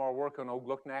from our work on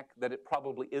Glucoprotein that it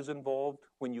probably is involved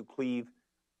when you cleave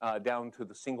down to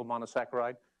the single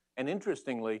monosaccharide. And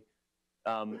interestingly,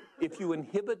 if you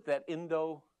inhibit that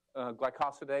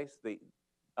glycosidase,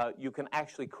 you can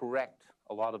actually correct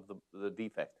a lot of the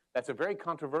defects. That's a very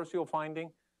controversial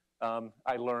finding,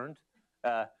 I learned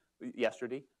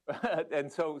yesterday.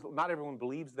 And so not everyone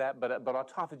believes that, but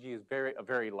autophagy is a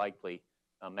very likely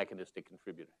mechanistic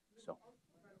contributor. So,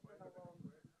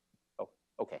 oh,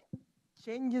 okay.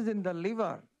 Changes in the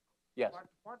liver. Yes.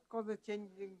 What causes change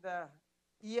in the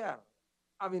ear?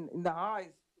 I mean, in the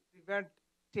eyes to prevent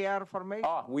tear formation?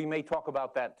 We may talk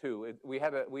about that too. We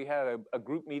had a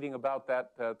group meeting about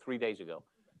that 3 days ago.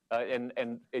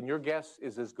 And your guess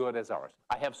is as good as ours.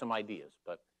 I have some ideas,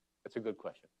 but it's a good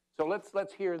question. So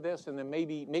let's hear this, and then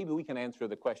maybe we can answer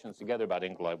the questions together about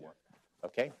Inglyworm.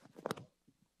 Okay?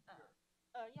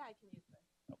 Yeah, I can use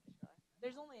this. Sure.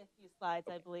 There's only a few slides,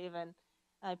 I believe, and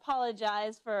I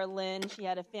apologize for Lynn. She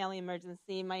had a family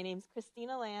emergency. My name's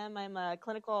Christina Lamb. I'm a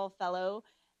clinical fellow,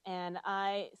 and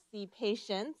I see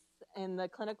patients in the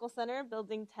clinical center,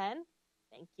 Building 10.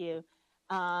 Thank you. This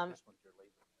one's your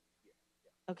laser.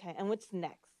 Yeah. Okay, and what's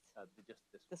next? Just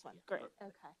this one. Yeah. Great.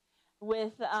 Okay.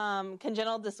 With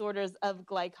congenital disorders of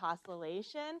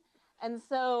glycosylation. And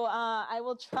so I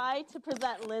will try to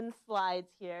present Lynn's slides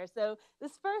here. So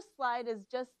this first slide is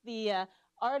just the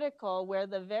article where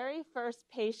the very first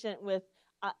patient with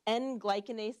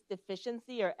N-glycanase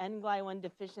deficiency or N-Gly1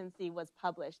 deficiency was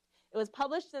published. It was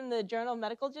published in the Journal of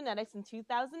Medical Genetics in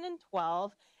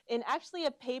 2012 in actually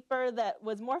a paper that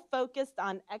was more focused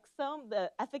on the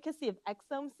efficacy of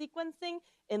exome sequencing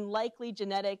in likely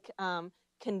genetic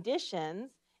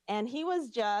conditions. And he was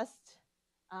just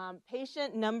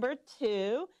patient number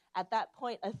 2, at that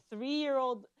point a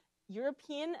 3-year-old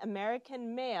European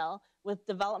American male with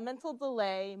developmental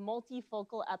delay,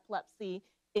 multifocal epilepsy,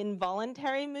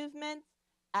 involuntary movements,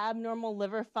 abnormal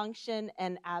liver function,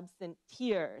 and absent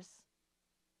tears.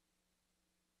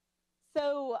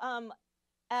 So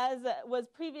as was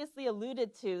previously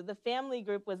alluded to, the family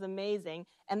group was amazing.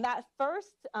 And that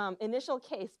first initial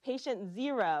case, patient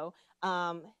 0,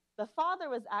 the father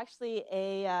was actually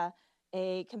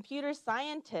a computer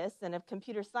scientist and a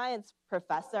computer science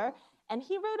professor, and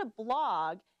he wrote a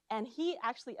blog, and he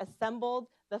actually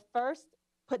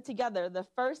put together the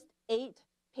first 8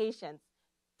 patients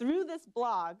through this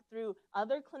blog, through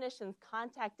other clinicians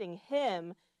contacting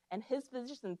him and his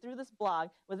physician through this blog,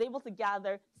 was able to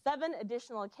gather 7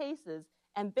 additional cases.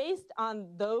 And based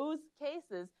on those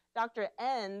cases, Dr.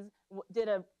 Enns did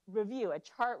a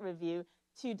chart review,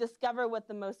 to discover what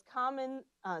the most common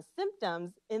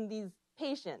symptoms in these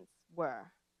patients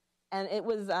were. And it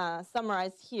was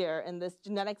summarized here in this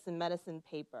Genetics in Medicine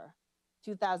paper,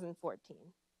 2014.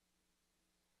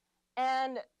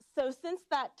 And so since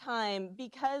that time,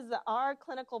 because our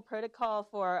clinical protocol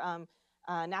for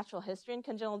natural history and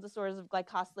congenital disorders of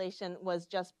glycosylation was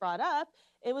just brought up,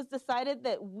 it was decided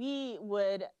that we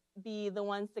would be the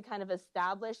ones to kind of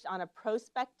establish on a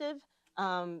prospective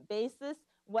basis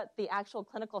what the actual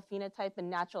clinical phenotype and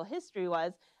natural history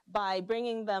was by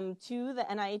bringing them to the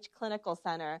NIH Clinical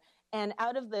Center. And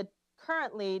out of the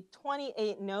currently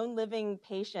 28 known living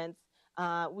patients,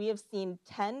 we have seen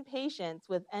 10 patients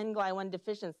with N-Gly1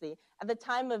 deficiency. At the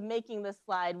time of making this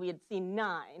slide, we had seen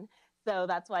 9. So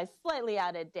that's why slightly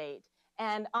out of date.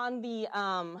 And on the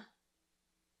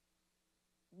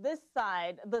this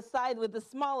side, the side with the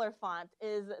smaller font,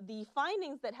 is the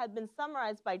findings that had been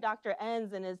summarized by Dr.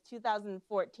 Enns in his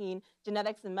 2014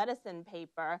 Genetics in Medicine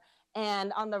paper.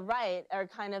 And on the right are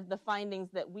kind of the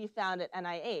findings that we found at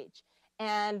NIH.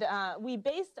 And we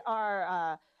based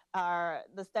the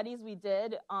studies we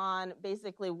did on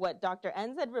basically what Dr.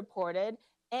 Enns had reported,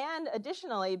 and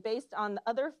additionally based on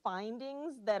other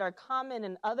findings that are common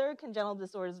in other congenital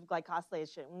disorders of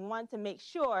glycosylation. We wanted to make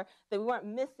sure that we weren't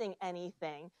missing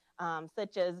anything,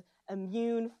 such as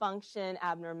immune function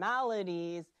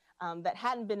abnormalities that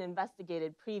hadn't been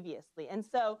investigated previously. And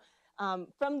so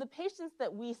from the patients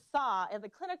that we saw at the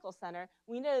clinical center,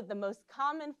 we know the most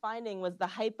common finding was the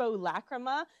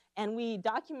hypolacrima, and we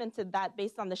documented that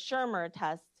based on the Schirmer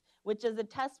test, which is a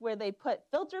test where they put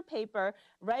filter paper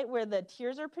right where the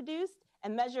tears are produced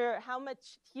and measure how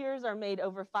much tears are made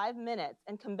over 5 minutes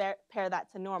and compare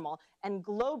that to normal. And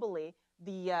globally,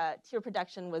 the tear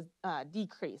production was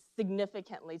decreased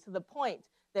significantly to the point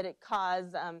that it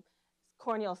caused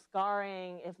corneal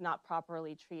scarring if not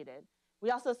properly treated.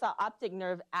 We also saw optic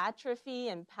nerve atrophy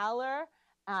and pallor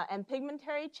and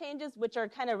pigmentary changes, which are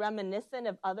kind of reminiscent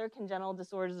of other congenital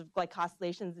disorders of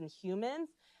glycosylations in humans.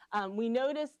 We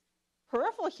noticed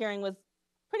peripheral hearing was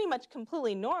pretty much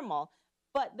completely normal,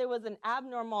 but there was an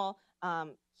abnormal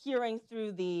hearing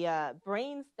through the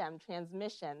brainstem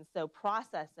transmission, so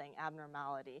processing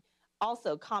abnormality,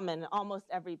 also common in almost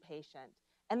every patient.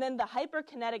 And then the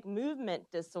hyperkinetic movement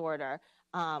disorder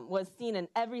was seen in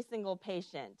every single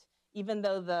patient, even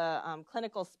though the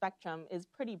clinical spectrum is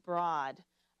pretty broad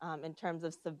in terms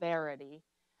of severity.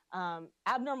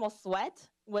 Abnormal sweat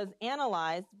was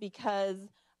analyzed because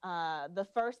the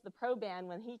proband,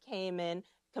 when he came in,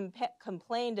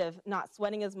 complained of not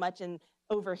sweating as much and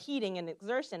overheating and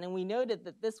exertion, and we noted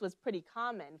that this was pretty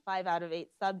common, 5 out of 8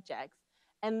 subjects.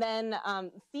 And then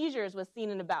seizures was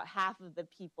seen in about half of the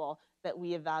people that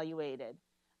we evaluated.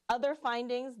 Other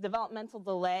findings, developmental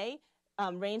delay,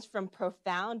 ranged from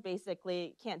profound,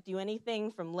 basically can't do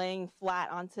anything, from laying flat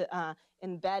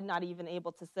in bed, not even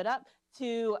able to sit up,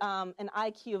 to an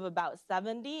IQ of about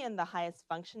 70 in the highest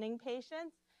functioning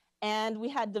patients. And we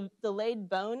had delayed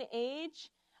bone age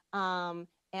and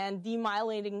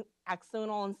demyelinating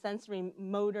axonal and sensory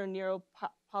motor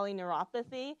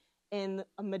polyneuropathy in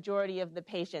a majority of the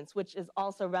patients, which is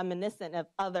also reminiscent of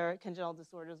other congenital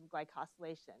disorders of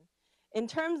glycosylation. In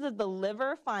terms of the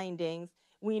liver findings,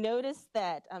 we noticed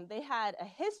that they had a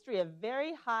history of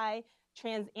very high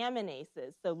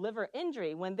transaminases, so liver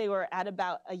injury, when they were at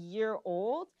about a year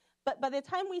old. But by the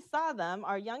time we saw them,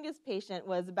 our youngest patient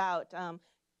was about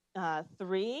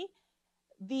 3.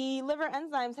 The liver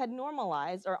enzymes had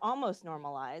normalized or almost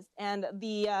normalized, and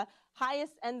the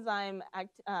highest enzyme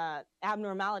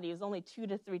abnormality was only 2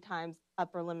 to 3 times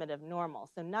upper limit of normal,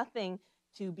 so nothing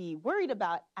to be worried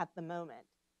about at the moment.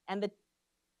 And the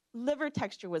liver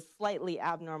texture was slightly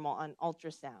abnormal on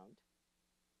ultrasound.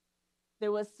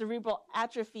 There was cerebral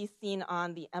atrophy seen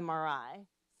on the MRI.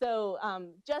 So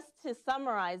just to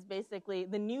summarize, basically,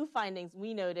 the new findings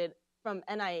we noted from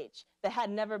NIH that had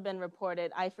never been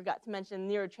reported, I forgot to mention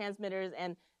neurotransmitters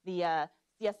and the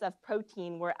CSF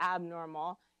protein were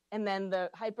abnormal. And then the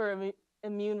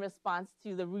hyperimmune response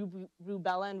to the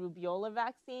rubella and rubeola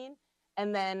vaccine,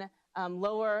 and then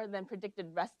lower than predicted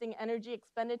resting energy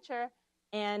expenditure.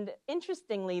 And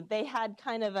interestingly, they had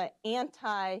kind of an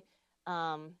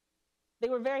they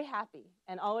were very happy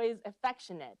and always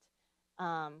affectionate,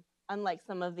 unlike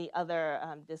some of the other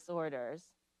disorders.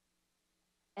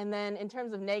 And then in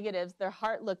terms of negatives, their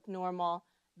heart looked normal,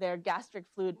 their gastric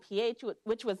fluid pH,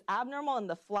 which was abnormal in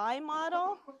the fly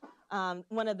model.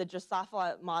 One of the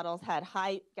Drosophila models had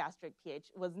high gastric pH,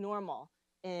 was normal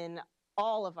in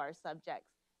all of our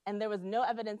subjects. And there was no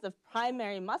evidence of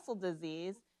primary muscle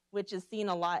disease, which is seen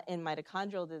a lot in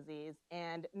mitochondrial disease,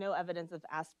 and no evidence of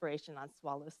aspiration on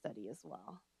swallow study as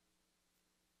well.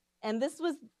 And this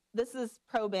is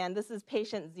proband. This is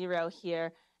patient 0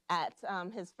 here at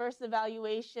his first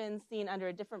evaluation, seen under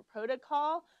a different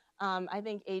protocol, I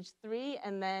think age 3,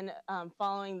 and then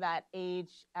following that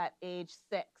age at age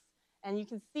 6. And you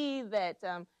can see that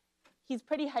he's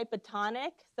pretty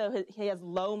hypotonic, so he has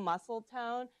low muscle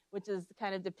tone, which is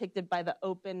kind of depicted by the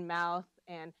open mouth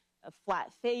and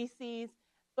flat faces,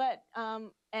 but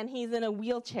and he's in a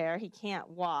wheelchair, he can't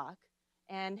walk,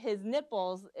 and his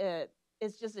nipples,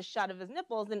 it's just a shot of his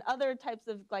nipples. In other types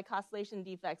of glycosylation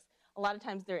defects, a lot of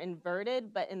times they're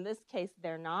inverted, but in this case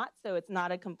they're not, so it's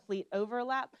not a complete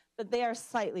overlap, but they are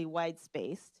slightly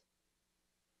wide-spaced.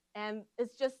 And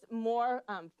it's just more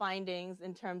findings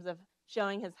in terms of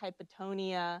showing his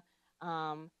hypotonia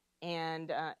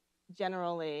and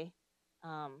generally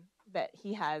that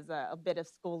he has a bit of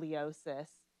scoliosis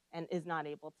and is not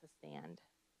able to stand.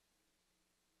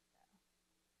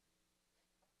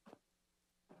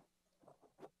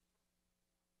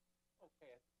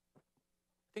 Okay,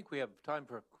 I think we have time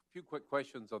for a few quick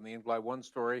questions on the NGLY1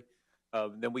 story.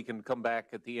 Then we can come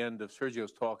back at the end of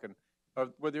Sergio's talk. And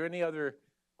were there any other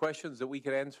questions that we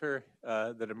could answer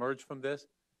that emerged from this?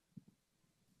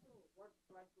 So what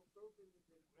glycoprotein is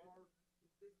involved?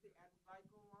 Is this the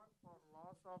N-glyco1 for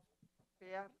loss of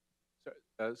pair?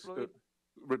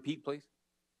 Repeat, please.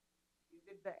 Is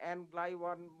it the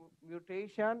N-gly1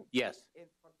 mutation? Yes.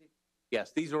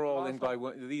 Yes, these are all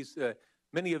NGLY1. These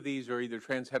many of these are either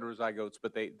transheterozygotes,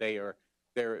 but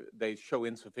they show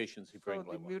insufficiency for NGLY1.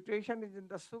 So the mutation is in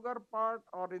the sugar part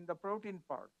or in the protein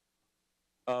part?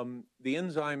 The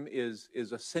enzyme is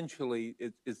essentially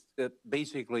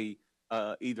basically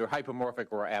either hypomorphic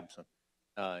or absent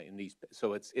in these.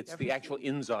 So it's the actual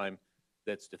enzyme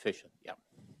that's deficient. Yeah.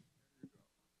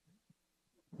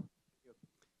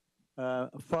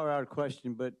 A far-out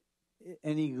question, but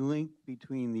any link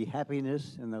between the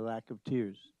happiness and the lack of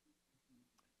tears?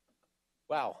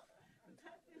 Wow.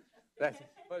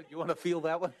 You want to feel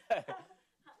that one? I don't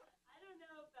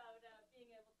know about being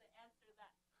able to answer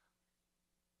that.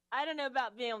 I don't know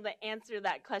about being able to answer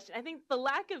that question. I think the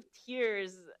lack of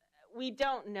tears, we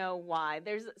don't know why.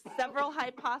 There's several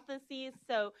hypotheses.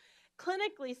 So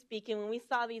clinically speaking, when we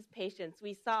saw these patients,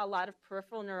 we saw a lot of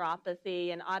peripheral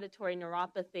neuropathy and auditory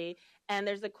neuropathy, and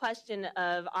there's a question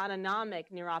of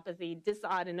autonomic neuropathy,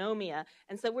 dysautonomia.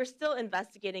 And so we're still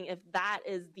investigating if that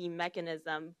is the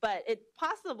mechanism. But it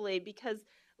possibly, because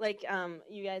like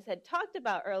you guys had talked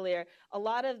about earlier, a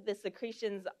lot of the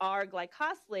secretions are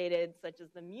glycosylated, such as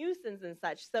the mucins and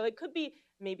such. So it could be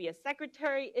maybe a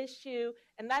secretory issue,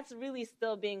 and that's really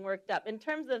still being worked up. In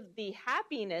terms of the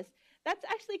happiness, that's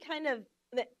actually kind of,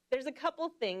 there's a couple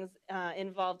things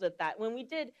involved with that. When we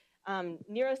did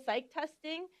neuropsych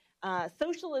testing,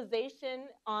 socialization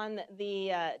on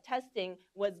the testing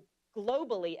was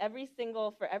globally,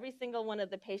 for every single one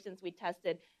of the patients we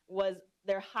tested was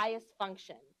their highest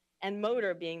function, and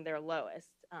motor being their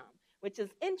lowest, which is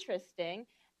interesting.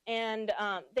 And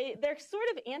they're sort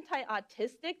of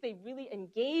anti-autistic. They really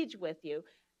engage with you,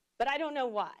 but I don't know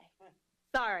why.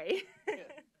 Sorry.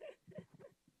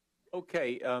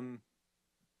 Okay.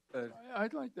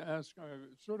 I'd like to ask,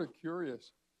 sort of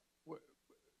curious,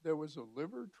 there was a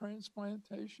liver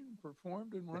transplantation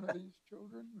performed in one of these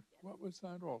children? What was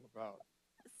that all about?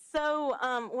 So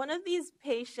one of these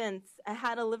patients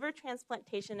had a liver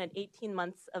transplantation at 18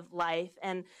 months of life,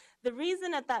 and the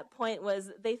reason at that point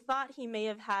was they thought he may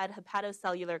have had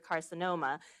hepatocellular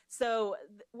carcinoma. So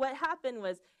what happened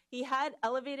was he had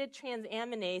elevated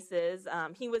transaminases.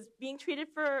 He was being treated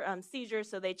for seizures,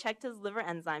 so they checked his liver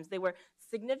enzymes. They were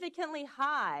significantly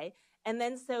high, and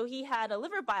then so he had a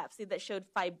liver biopsy that showed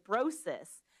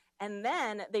fibrosis. And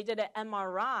then they did an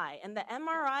MRI, and the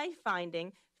MRI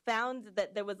finding found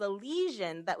that there was a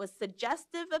lesion that was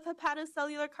suggestive of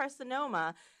hepatocellular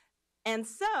carcinoma. And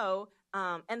so,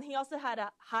 and he also had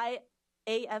a high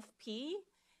AFP,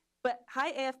 but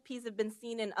high AFPs have been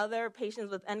seen in other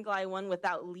patients with NGLI1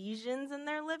 without lesions in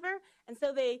their liver. And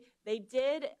so they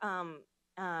did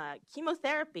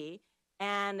chemotherapy,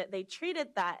 and they treated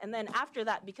that. And then after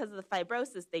that, because of the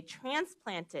fibrosis, they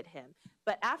transplanted him.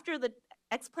 But after the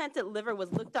explanted liver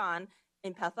was looked on,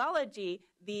 in pathology,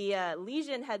 the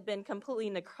lesion had been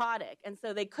completely necrotic, and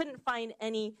so they couldn't find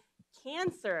any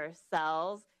cancer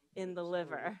cells in the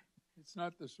liver. It's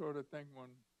not the sort of thing one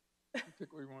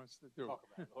particularly wants to do.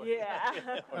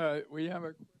 Yeah. We have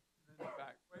a question in the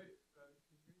back. Wait, can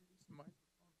you use the microphone?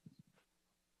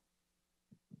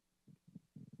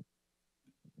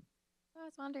 I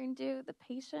was wondering, do the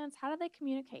patients, how do they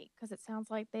communicate? Because it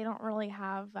sounds like they don't really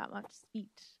have that much speech.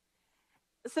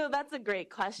 So that's a great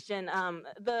question.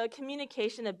 The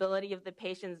communication ability of the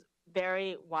patients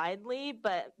vary widely,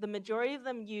 but the majority of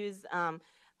them use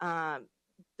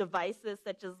devices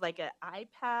such as like an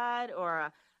iPad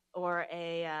or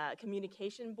a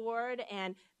communication board,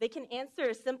 and they can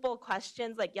answer simple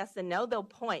questions like yes and no. They'll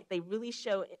point. They really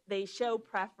show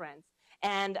preference,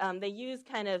 and they use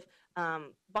kind of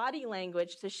body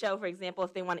language to show, for example,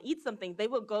 if they want to eat something, they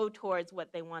will go towards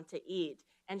what they want to eat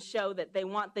and show that they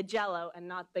want the Jell-O and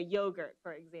not the yogurt,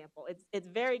 for example. It's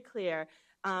very clear.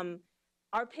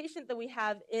 Our patient that we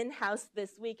have in-house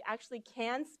this week actually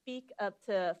can speak up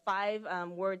to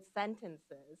 5-word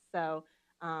sentences. So,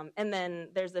 and then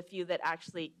there's a few that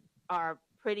actually are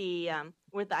pretty,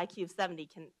 with the IQ of 70,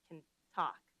 can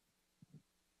talk.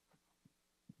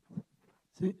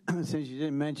 Since you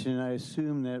didn't mention, I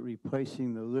assume that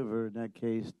replacing the liver in that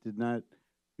case did not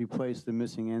replace the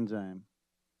missing enzyme.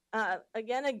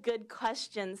 Again, a good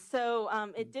question. So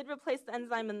it did replace the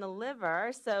enzyme in the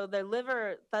liver. So the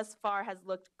liver thus far has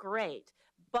looked great.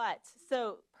 But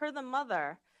so per the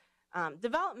mother,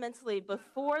 developmentally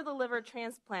before the liver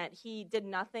transplant, he did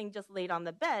nothing, just laid on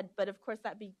the bed. But of course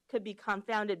that could be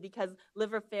confounded because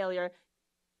liver failure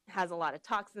has a lot of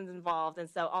toxins involved. And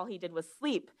so all he did was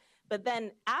sleep. But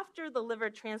then after the liver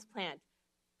transplant,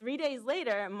 3 days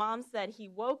later, mom said he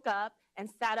woke up and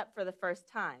sat up for the first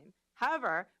time.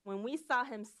 However, when we saw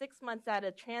him 6 months out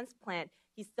of transplant,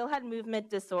 he still had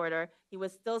movement disorder. He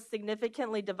was still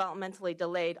significantly developmentally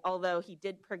delayed, although he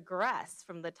did progress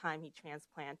from the time he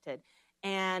transplanted.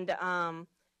 And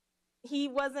he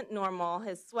wasn't normal.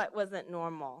 His sweat wasn't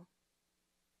normal.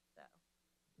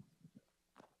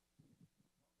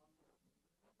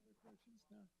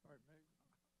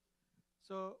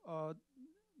 So,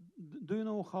 do you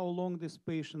know how long these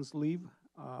patients live?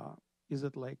 Is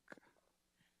it like...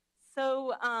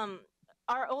 So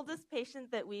our oldest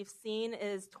patient that we've seen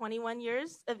is 21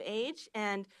 years of age,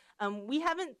 and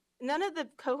none of the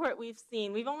cohort we've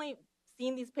seen, we've only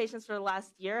seen these patients for the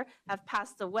last year, have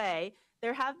passed away.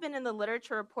 There have been in the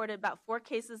literature reported about 4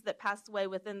 cases that passed away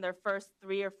within their first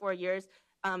 3 or 4 years.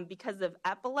 because of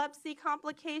epilepsy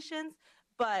complications.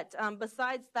 But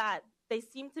besides that, they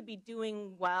seem to be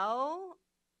doing well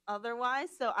otherwise,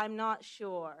 so I'm not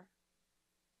sure.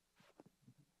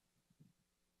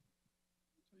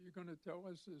 So you're going to tell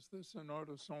us, is this an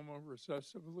autosomal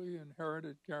recessively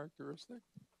inherited characteristic?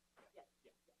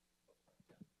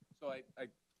 So I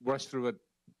rushed through it,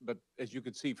 but as you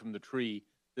could see from the tree,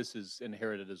 this is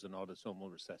inherited as an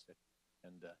autosomal recessive.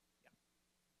 And yeah.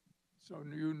 So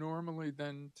do you normally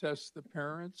then test the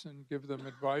parents and give them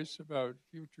advice about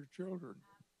future children?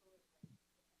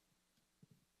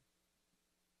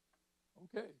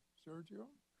 Okay, Sergio?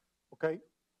 Okay.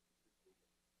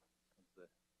 The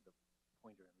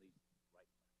pointer and lead right.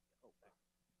 Oh, back.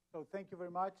 So thank you very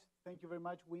much. Thank you very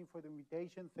much, Win, for the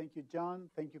invitation. Thank you, John.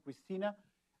 Thank you, Christina.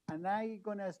 And I'm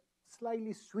going to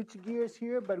slightly switch gears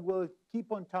here, but we'll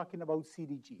keep on talking about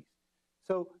CDGs.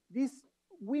 So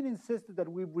Win insisted that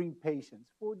we bring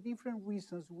patients. For different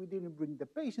reasons, we didn't bring the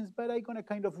patients, but I'm going to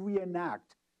kind of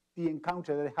reenact the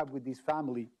encounter that I have with this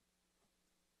family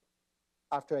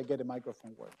after I get a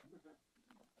microphone working.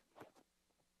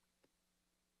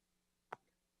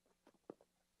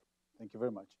 Thank you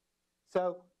very much.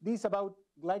 So this is about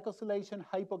glycosylation,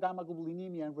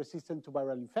 hypogammaglobulinemia, and resistant to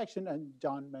viral infection, and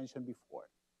John mentioned before.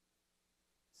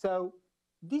 So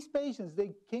these patients,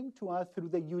 they came to us through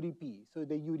the UDP. So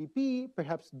the UDP,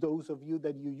 perhaps those of you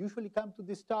that you usually come to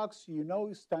these talks, you know,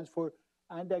 it stands for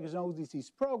Undiagnosed Disease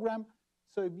Program.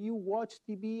 So if you watch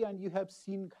TV and you have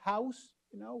seen House,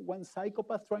 you know, one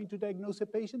psychopath trying to diagnose a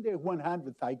patient, there are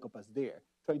 100 psychopaths there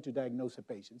trying to diagnose a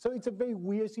patient. So it's a very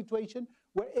weird situation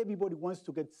where everybody wants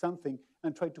to get something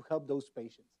and try to help those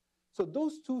patients. So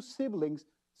those two siblings,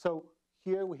 so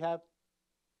here we have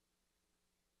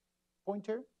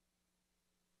pointer.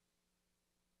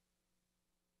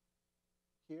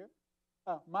 Here,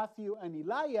 Matthew and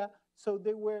Elijah. So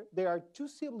there are two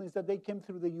siblings that they came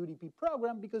through the UDP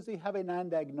program because they have an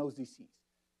undiagnosed disease.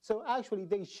 So actually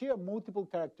they share multiple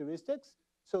characteristics.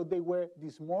 So they were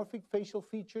dysmorphic facial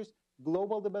features,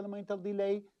 global developmental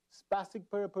delay, spastic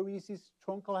paraparesis,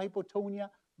 truncal hypotonia,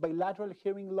 bilateral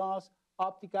hearing loss,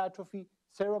 optic atrophy,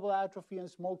 cerebral atrophy, and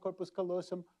small corpus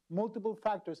callosum, multiple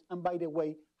factors, and by the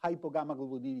way,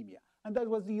 hypogammaglobulinemia. And that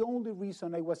was the only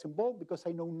reason I was involved, because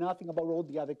I know nothing about all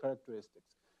the other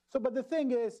characteristics. So, but the thing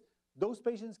is, those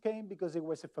patients came because it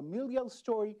was a familial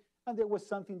story, and there was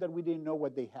something that we didn't know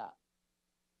what they had.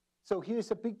 So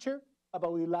here's a picture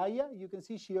about Elijah. You can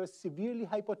see she was severely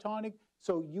hypotonic,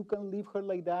 so you can leave her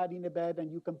like that in a bed,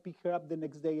 and you can pick her up the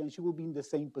next day, and she will be in the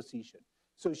same position.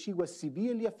 So she was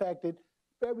severely affected,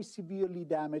 very severely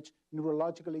damaged,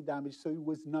 neurologically damaged, so it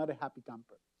was not a happy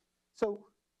camper. So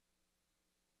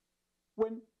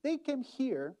when they came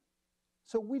here,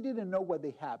 so we didn't know what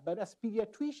they have. But as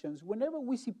pediatricians, whenever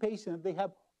we see patients, they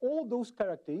have all those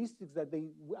characteristics that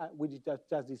we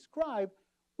just described,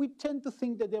 we tend to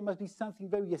think that there must be something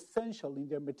very essential in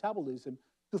their metabolism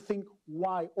to think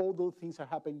why all those things are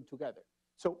happening together.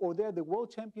 So, or they're the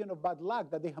world champion of bad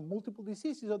luck, that they have multiple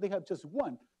diseases, or they have just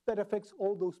one that affects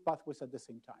all those pathways at the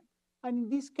same time. And in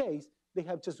this case, they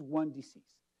have just one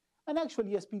disease. And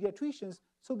actually, as pediatricians,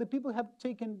 so the people have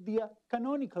taken the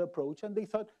canonical approach, and they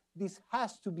thought this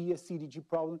has to be a CDG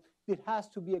problem, it has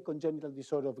to be a congenital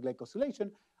disorder of glycosylation,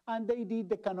 and they did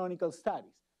the canonical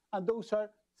studies. And those are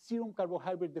serum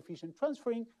carbohydrate deficient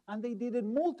transferring, and they did it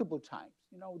multiple times.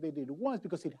 You know, they did it once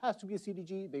because it has to be a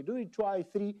CDG, they do it twice,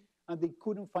 three, and they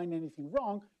couldn't find anything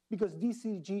wrong because this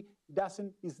CDG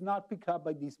is not picked up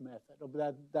by this method of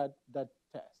that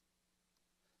test.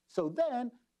 So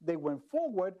then they went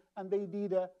forward and they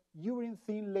did a urine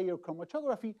thin layer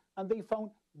chromatography, and they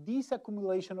found this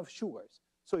accumulation of sugars.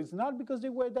 So it's not because they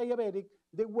were diabetic,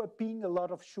 they were peeing a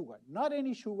lot of sugar. Not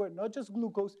any sugar, not just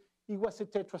glucose, it was a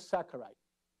tetrasaccharide,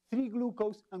 3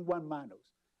 glucose and 1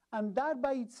 mannose. And that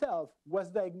by itself was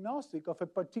diagnostic of a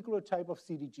particular type of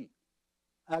CDG.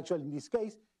 Actually, in this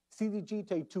case, CDG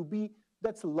type 2B,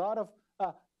 that's a lot of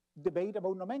debate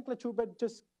about nomenclature, but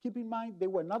just keep in mind they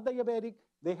were not diabetic,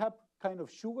 they have kind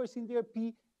of sugars in their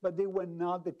pee, but they were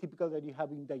not the typical that you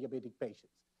have in diabetic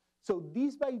patients. So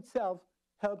this by itself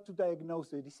helped to diagnose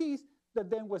the disease that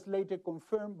then was later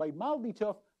confirmed by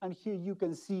Malditov, and here you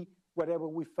can see whatever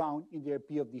we found in their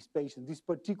pee of these patients, this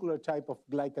particular type of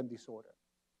glycan disorder.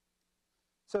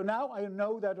 So now I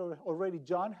know that already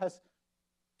John has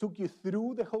took you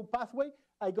through the whole pathway.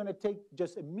 I'm going to take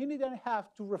just a minute and a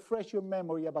half to refresh your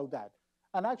memory about that.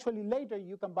 And actually later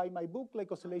you can buy my book,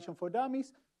 Glycosylation for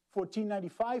Dummies,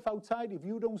 $14.95 outside. If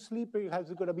you don't sleep,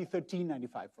 it's going to be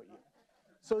 $13.95 for you.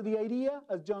 So the idea,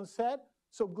 as John said,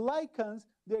 so glycans,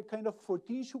 they're kind of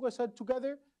 14 sugars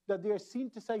together that they're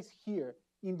synthesized here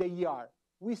in the ER.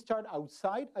 we start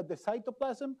outside at the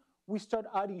cytoplasm, we start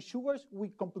adding sugars, we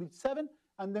complete 7,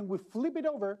 and then we flip it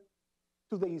over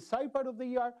to the inside part of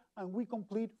the ER, and we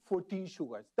complete 14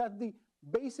 sugars. That's the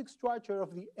basic structure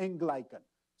of the N-glycan.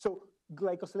 So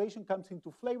glycosylation comes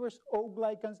into flavors,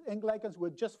 O-glycans, N-glycans, we're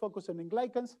just focused on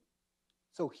N-glycans.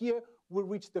 So here we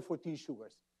reach the 14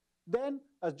 sugars. Then,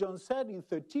 as John said, in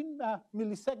 13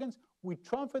 milliseconds, we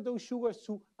transfer those sugars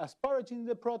to asparagine in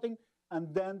the protein,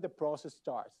 and then the process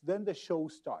starts, then the show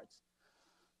starts.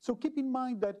 So keep in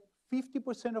mind that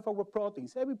 50% of our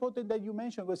proteins, every protein that you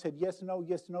mentioned, we said yes, no,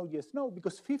 yes, no, yes, no,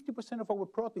 because 50% of our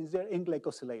proteins, they're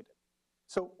N-glycosylated.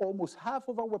 So almost half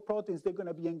of our proteins, they're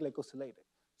gonna be N-glycosylated.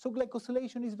 So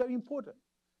glycosylation is very important.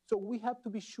 So we have to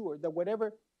be sure that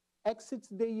whatever exits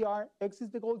the ER,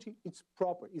 exits the Golgi, it's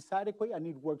proper, it's adequate, and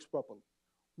it works properly.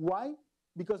 Why?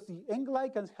 Because the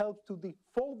N-glycans help to the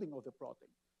folding of the protein,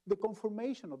 the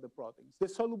conformation of the proteins, the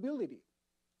solubility,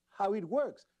 how it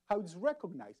works, how it's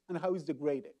recognized, and how it's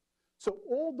degraded. So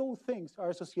all those things are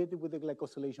associated with the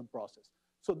glycosylation process.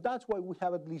 So that's why we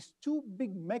have at least 2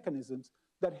 big mechanisms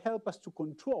that help us to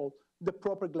control the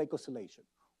proper glycosylation.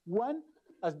 One,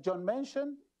 as John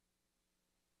mentioned,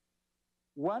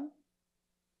 one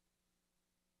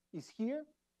is here,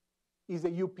 is the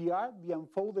UPR, the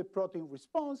unfolded protein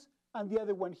response, and the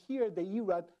other one here, the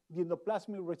ERAD, the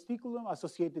endoplasmic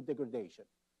reticulum-associated degradation.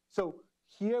 So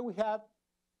here we have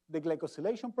the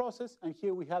glycosylation process, and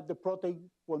here we have the protein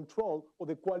control or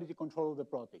the quality control of the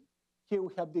protein. Here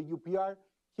we have the UPR,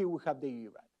 here we have the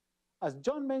ERAD. As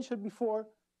John mentioned before,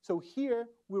 so here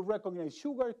we recognize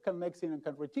sugar, calnexin, and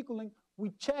calreticulin. We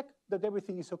check that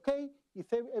everything is okay. If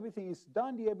everything is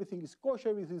dandy, everything is kosher,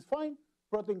 everything is fine,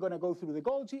 protein gonna go through the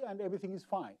Golgi and everything is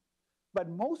fine. But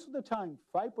most of the time,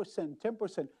 5%,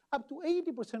 10%, up to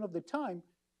 80% of the time,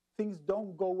 things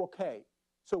don't go okay.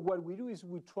 So what we do is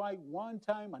we try one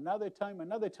time, another time,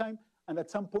 and at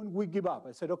some point we give up.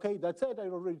 I said, okay, that's it. I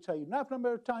already tried enough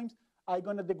number of times. I'm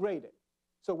gonna degrade it.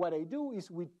 So what I do is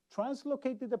we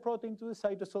translocated the protein to the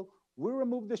cytosol, we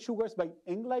remove the sugars by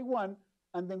N-gly1,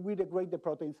 and then we degrade the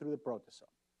protein through the proteasome.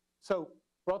 So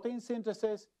protein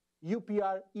synthesis,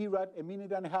 UPR, ERAD, a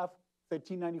minute and a half,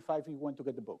 1395 if you want to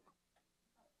get the book.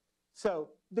 So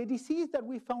the disease that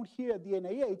we found here at the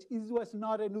NIH was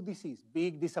not a new disease.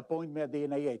 Big disappointment at the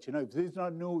NIH. You know, if this is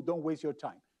not new, don't waste your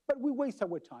time. But we waste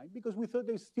our time because we thought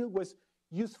it still was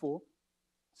useful.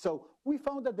 So we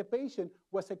found that the patient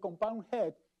was a compound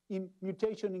head in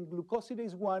mutation in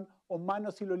glucosidase 1 or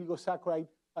mannose-oligosaccharide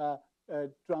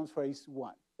transferase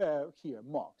 1, here,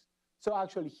 MOX. So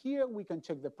actually here we can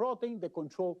check the protein. The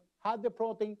control had the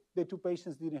protein. The 2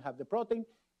 patients didn't have the protein.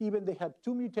 Even they had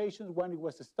 2 mutations. One, it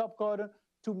was a stop codon,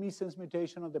 2 missense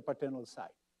mutation on the paternal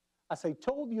side. As I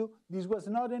told you, this was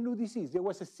not a new disease. There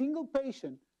was a single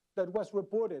patient that was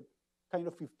reported kind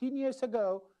of 15 years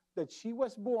ago that she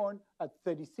was born at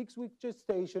 36-week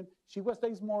gestation. She was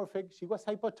dysmorphic. She was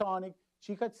hypotonic.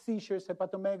 She had seizures,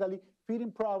 hepatomegaly,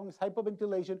 feeding problems,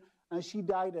 hypoventilation, and she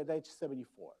died at age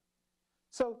 74.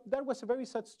 So that was a very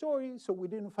sad story. So we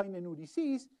didn't find a new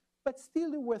disease. But still,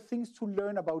 there were things to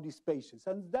learn about these patients,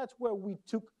 and that's where we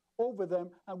took over them,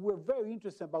 and we're very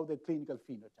interested about the clinical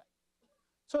phenotype.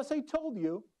 So as I told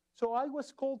you, so I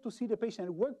was called to see the patient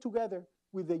and work together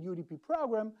with the UDP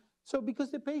program, so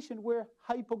because the patient were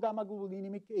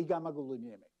hypogamma-globulinic,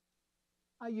 agamma-globulinic.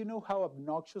 You know how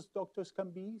obnoxious doctors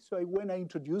can be, so when I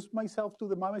introduced myself to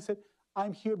the mom, I said,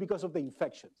 I'm here because of the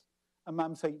infections. And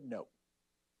mom said, no.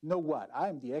 No what?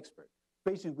 I'm the expert.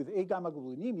 Patients with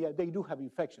agamma-globulinemia, they do have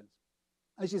infections.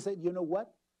 And she said, you know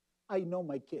what? I know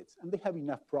my kids, and they have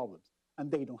enough problems,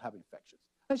 and they don't have infections.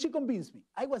 And she convinced me.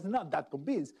 I was not that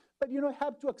convinced, but you know, I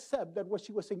have to accept that what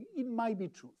she was saying, it might be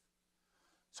true.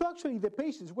 So actually, the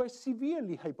patients were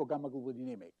severely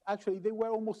hypogamma-globulinic. Actually, they were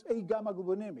almost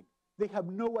agamma-globulinic. They have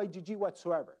no IgG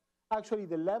whatsoever. Actually,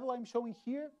 the level I'm showing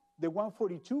here, the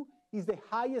 142, is the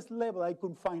highest level I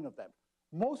could find of them.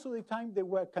 Most of the time, they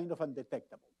were kind of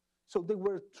undetectable. So they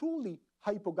were truly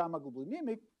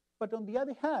hypogamma-globulinic, but on the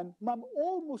other hand, mom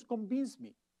almost convinced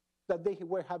me that they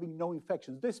were having no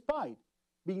infections, despite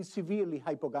being severely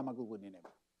hypogamma-globulinic.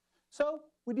 So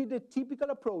we did a typical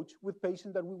approach with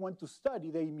patients that we want to study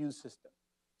the immune system.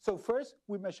 So first,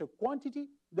 we measure quantity,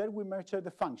 then we measure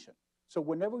the function. So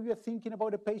whenever you're thinking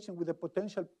about a patient with a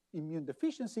potential immune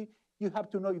deficiency, you have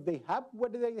to know if they have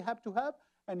what they have to have,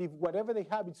 and if whatever they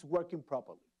have, it's working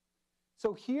properly.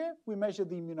 So here, we measure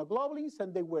the immunoglobulins,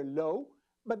 and they were low,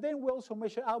 but then we also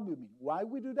measure albumin. Why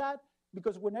we do that?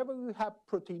 Because whenever you have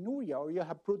proteinuria or you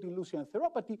have protein-Lucian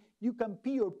enteropathy, you can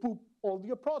pee or poop all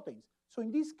your proteins. So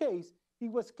in this case,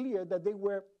 it was clear that they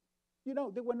were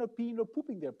they were not peeing or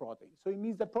pooping their protein. So it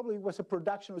means that probably it was a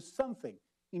production of something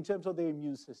in terms of their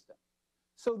immune system.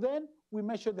 So then we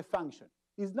measure the function.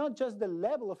 It's not just the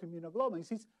level of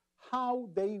immunoglobulins, it's how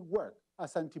they work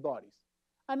as antibodies.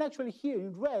 And actually here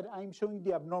in red, I'm showing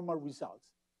the abnormal results.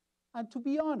 And to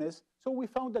be honest, so we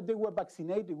found that they were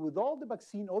vaccinated with all the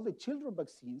vaccine, all the children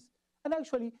vaccines, and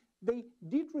actually they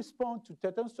did respond to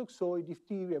tetanus toxoid,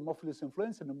 diphtheria, Haemophilus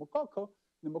influenza,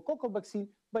 pneumococcal vaccine,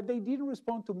 but they didn't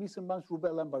respond to measles, mumps,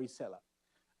 rubella, and varicella.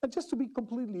 And just to be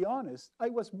completely honest, I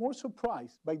was more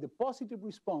surprised by the positive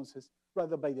responses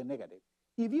rather by the negative.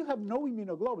 If you have no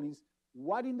immunoglobulins,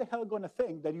 what in the hell going to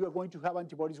think that you are going to have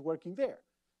antibodies working there?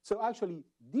 So actually,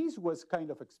 this was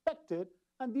kind of expected,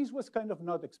 and this was kind of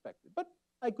not expected, but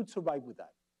I could survive with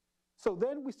that. So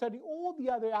then we study all the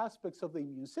other aspects of the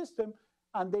immune system,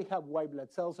 and they have white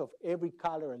blood cells of every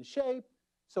color and shape.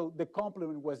 So the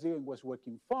complement was there and was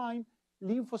working fine.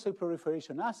 Lymphocyte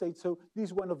proliferation assays. So this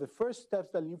is one of the first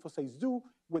steps that lymphocytes do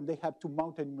when they have to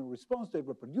mount an immune response. They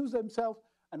reproduce themselves,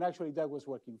 and actually that was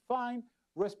working fine.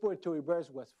 Respiratory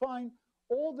burst was fine.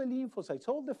 All the lymphocytes,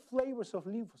 all the flavors of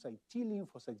lymphocytes, T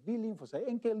lymphocytes, B lymphocytes,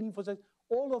 NK lymphocytes,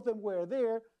 all of them were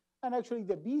there. And actually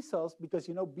the B cells, because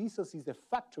B cells is the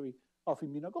factory of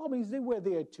immunoglobulins, they were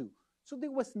there too. So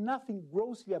there was nothing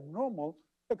grossly abnormal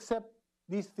except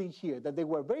this thing here, that they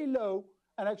were very low,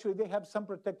 and actually they have some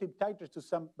protective titers to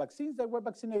some vaccines that were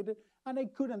vaccinated, and I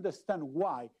couldn't understand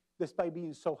why, despite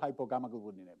being so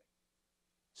hypogamma-globulinemic.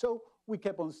 So we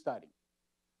kept on studying.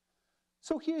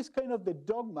 So here's kind of the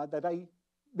dogma that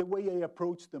the way I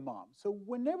approach the mom. So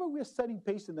whenever we're studying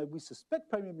patients that we suspect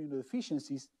primary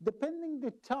immunodeficiencies, depending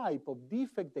the type of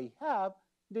defect they have,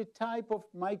 the type of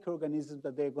microorganisms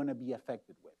that they're going to be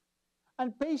affected with.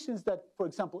 And patients that, for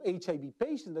example, HIV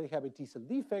patients that have a T cell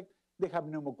defect, they have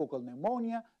pneumococcal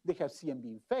pneumonia, they have CMV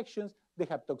infections, they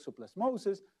have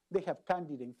toxoplasmosis, they have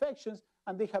candida infections,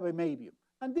 and they have a mavium.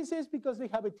 And this is because they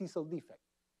have a T cell defect.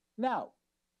 Now,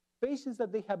 patients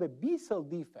that they have a B cell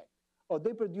defect, or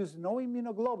they produce no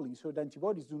immunoglobulins, so the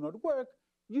antibodies do not work,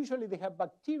 usually they have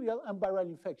bacterial and viral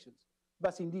infections.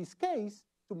 But in this case,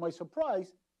 to my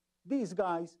surprise, these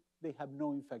guys, they have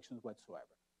no infections whatsoever.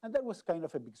 And that was kind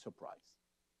of a big surprise.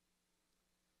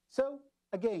 So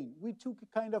again, we took a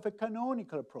kind of a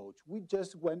canonical approach. We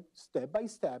just went step by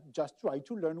step, just try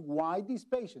to learn why these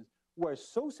patients were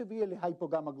so severely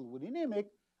hypogamma-globulinemic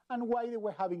and why they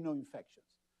were having no infections.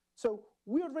 So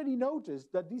we already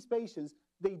noticed that these patients,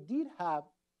 they did have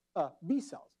B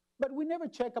cells, but we never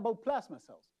check about plasma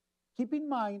cells. Keep in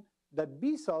mind that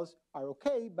B cells are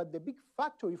okay, but the big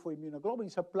factory for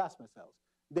immunoglobulins are plasma cells.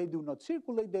 They do not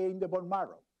circulate, they're in the bone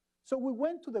marrow. So we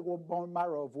went to the bone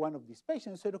marrow of one of these patients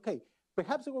and said, okay,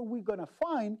 perhaps what we're going to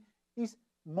find is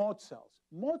MOD cells.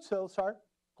 MOD cells are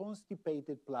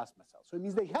constipated plasma cells. So it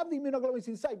means they have the immunoglobulins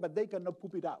inside, but they cannot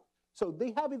poop it out. So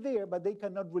they have it there, but they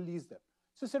cannot release them.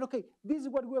 So I said, okay, this is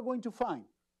what we're going to find.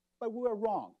 But we were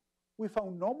wrong. We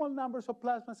found normal numbers of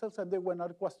plasma cells, and they were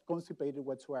not constipated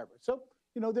whatsoever. So,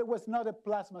 there was not a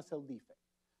plasma cell defect.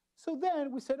 So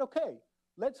then we said, okay,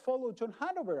 let's follow John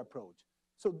Hanover approach.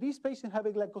 So these patients have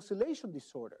a glycosylation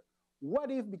disorder. What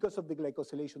if, because of the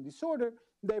glycosylation disorder,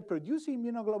 they're producing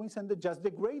immunoglobulins and they're just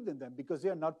degrading them because they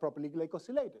are not properly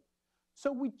glycosylated?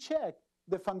 So we check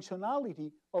the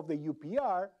functionality of the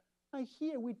UPR, and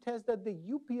here we test that the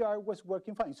UPR was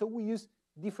working fine. So we use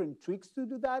different tricks to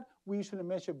do that. We usually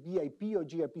measure BIP or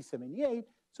GRP78,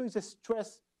 so it's a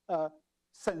stress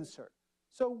sensor.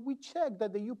 So we checked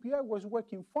that the UPR was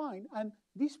working fine, and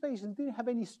these patients didn't have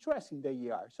any stress in the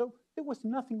ER. So there was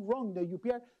nothing wrong in the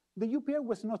UPR. The UPR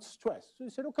was not stressed. So we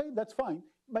said, okay, that's fine,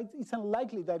 but it's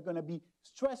unlikely they're going to be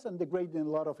stressed and degrading a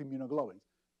lot of immunoglobulins.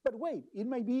 But wait, it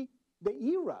might be the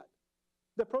ERAD.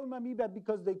 The problem might be that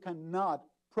because they cannot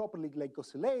properly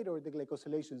glycosylate or the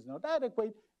glycosylation is not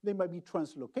adequate, they might be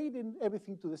translocating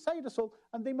everything to the cytosol,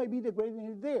 and they might be degrading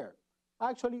it there.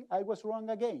 Actually, I was wrong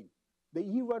again. The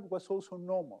ERAD was also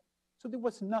normal. So there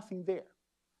was nothing there.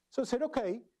 So I said,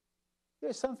 okay,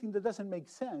 there's something that doesn't make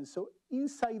sense. So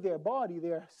inside their body,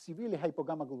 they are severely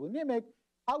hypogamma-globulinic.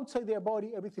 Outside their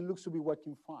body, everything looks to be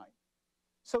working fine.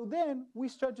 So then we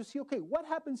start to see, okay, what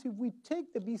happens if we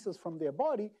take the B cells from their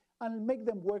body and make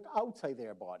them work outside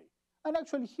their body? And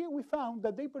actually here we found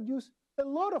that they produce a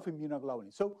lot of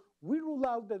immunoglobulins. So we ruled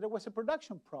out that there was a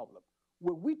production problem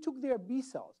where we took their B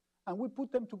cells and we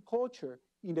put them to culture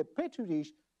in a petri dish,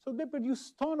 so they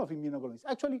produce a ton of immunoglobulins,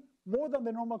 actually more than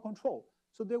the normal control.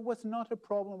 So there was not a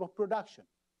problem of production.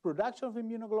 Production of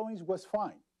immunoglobulins was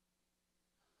fine.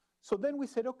 So then we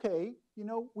said, okay,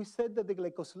 we said that the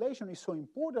glycosylation is so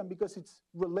important because it's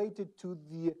related to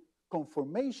the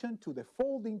conformation, to the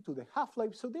folding, to the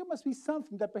half-life. So there must be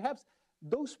something that perhaps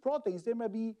those proteins, they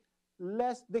might be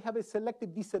less, they have a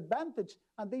selective disadvantage,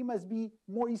 and they must be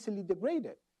more easily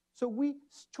degraded. So we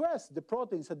stressed the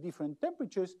proteins at different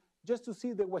temperatures just to see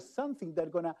if there was something that's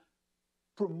going to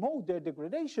promote their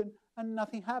degradation, and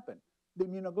nothing happened. The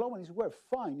immunoglobulins were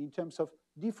fine in terms of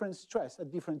different stress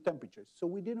at different temperatures. So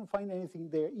we didn't find anything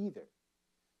there either.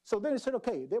 So then I said,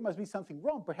 okay, there must be something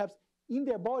wrong. Perhaps in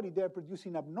their body they're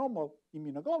producing abnormal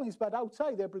immunoglobulins, but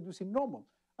outside they're producing normal.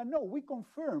 And no, we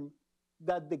confirmed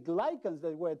that the glycans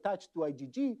that were attached to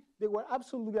IgG, they were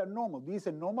absolutely abnormal. This is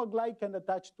a normal glycan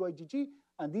attached to IgG,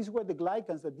 and these were the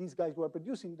glycans that these guys were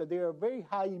producing, that they are very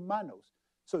high in mannose.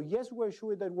 So yes, we're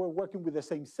sure that we're working with the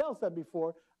same cells that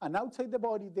before, and outside the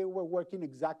body, they were working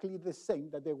exactly the same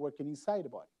that they're working inside the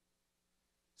body.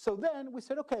 So then we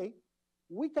said, okay,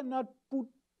 we cannot put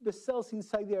the cells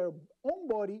inside their own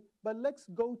body, but let's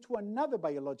go to another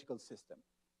biological system.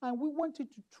 And we wanted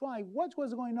to try what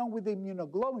was going on with the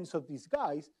immunoglobulins of these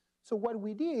guys. So what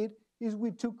we did is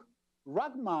we took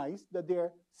rat mice that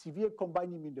they're severe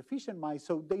combined immune deficient mice,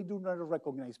 so they do not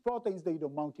recognize proteins, they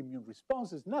don't mount immune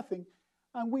responses, nothing.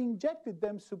 And we injected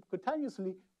them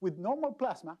subcutaneously with normal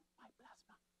plasma,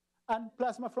 and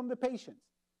plasma from the patients.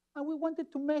 And we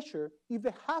wanted to measure if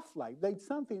the half-life, that is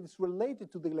something that's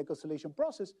related to the glycosylation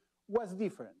process, was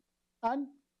different. And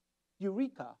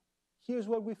eureka, here's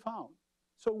what we found.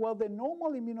 So while the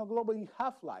normal immunoglobulin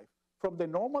half-life from the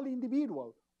normal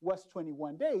individual was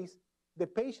 21 days, the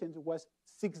patient was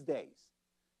 6 days.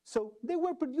 So they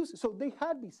were producing, so they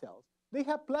had B cells, they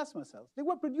had plasma cells, they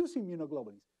were producing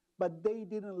immunoglobulins, but they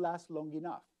didn't last long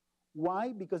enough.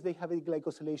 Why? Because they have a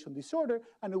glycosylation disorder,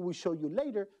 and I will show you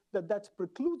later that that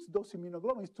precludes those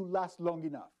immunoglobulins to last long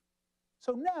enough.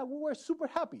 So now we were super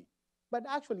happy, but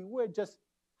actually we're just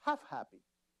half happy,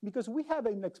 because we have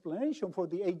an explanation for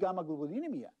the A-gamma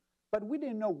globulinemia, but we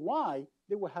didn't know why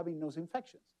they were having those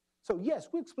infections. So yes,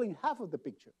 we explained half of the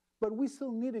picture, but we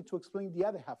still needed to explain the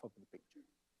other half of the picture.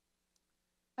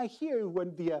 And here,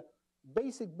 when the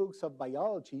basic books of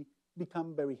biology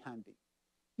become very handy.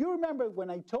 You remember when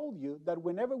I told you that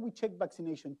whenever we check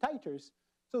vaccination titers,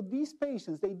 so these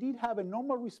patients, they did have a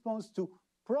normal response to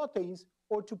proteins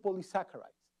or to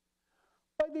polysaccharides,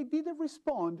 but they didn't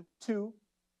respond to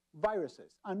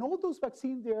viruses. And all those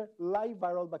vaccines, they're live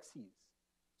viral vaccines.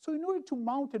 So in order to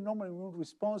mount a normal immune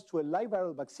response to a live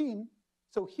viral vaccine,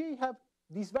 so here you have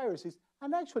these viruses,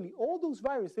 and actually all those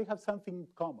viruses, they have something in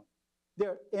common.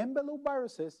 They're envelope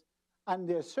viruses, and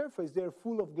their surface, they're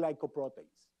full of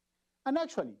glycoproteins. And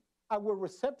actually, our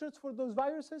receptors for those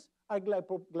viruses are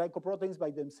glycoproteins by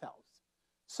themselves.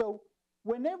 So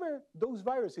whenever those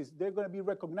viruses, they're going to be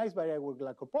recognized by our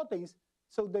glycoproteins,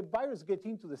 so the virus gets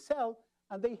into the cell,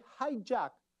 and they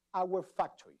hijack our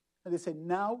factory. And they say,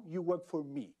 now you work for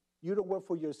me. You don't work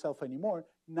for yourself anymore.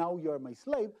 Now you're my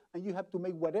slave, and you have to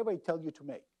make whatever I tell you to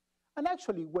make. And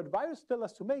actually, what viruses tell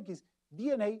us to make is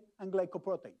DNA and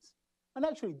glycoproteins. And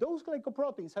actually, those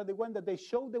glycoproteins are the ones that they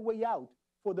show the way out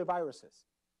for the viruses.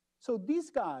 So these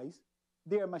guys,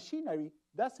 their machinery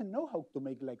doesn't know how to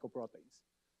make glycoproteins.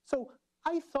 So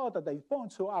I thought at that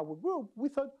point, so our group, we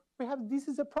thought perhaps this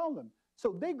is a problem.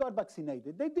 So they got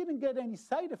vaccinated. They didn't get any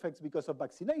side effects because of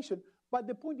vaccination, but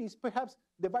the point is perhaps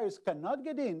the virus cannot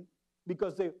get in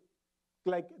because the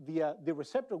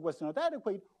receptor was not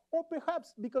adequate, or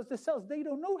perhaps because the cells, they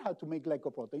don't know how to make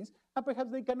glycoproteins, and perhaps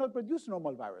they cannot produce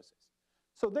normal viruses.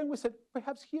 So then we said,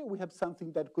 perhaps here we have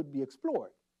something that could be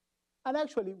explored. And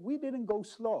actually, we didn't go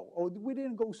slow, or we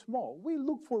didn't go small. We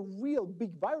looked for real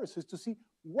big viruses to see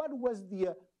what was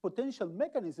the potential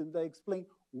mechanism that explained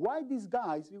why these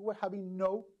guys were having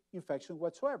no infection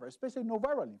whatsoever, especially no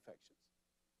viral infections.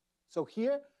 So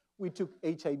here, we took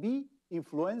HIV,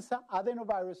 influenza,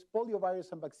 adenovirus,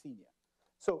 poliovirus, and vaccinia.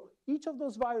 So each of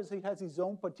those viruses has its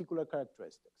own particular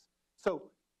characteristics. So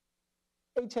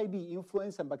HIV,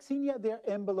 influenza, and vaccinia, they're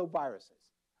envelope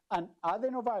viruses. And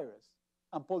adenovirus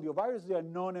and poliovirus, they are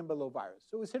non-envelope viruses.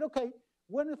 So we said, okay,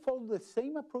 we're going to follow the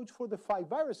same approach for the 5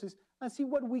 viruses and see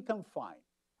what we can find.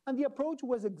 And the approach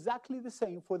was exactly the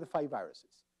same for the 5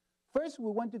 viruses. First,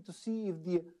 we wanted to see if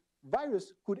the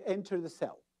virus could enter the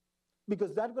cell,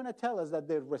 because that's going to tell us that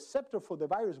the receptor for the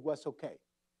virus was okay.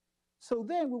 So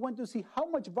then we want to see how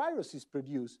much virus is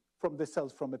produced from the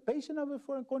cells from a patient and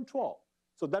from a control.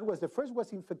 So that was the first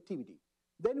was infectivity.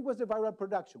 Then it was the viral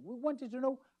production. We wanted to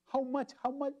know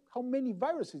how many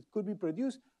viruses could be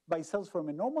produced by cells from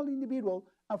a normal individual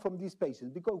and from these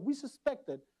patients, because we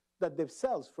suspected that the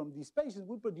cells from these patients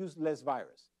would produce less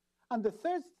virus. And the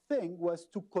third thing was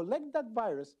to collect that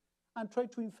virus and try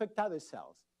to infect other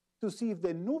cells to see if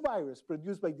the new virus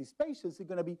produced by these patients is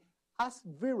going to be as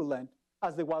virulent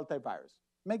as the wild-type virus.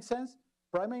 Make sense?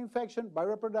 Primary infection,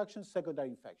 viral production, secondary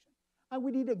infection. And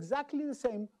we did exactly the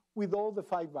same with all the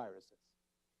 5 viruses.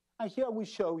 And here we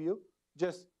show you,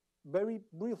 just very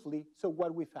briefly, so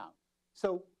what we found.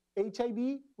 So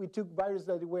HIV, we took viruses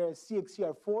that were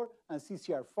CXCR4 and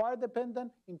CCR5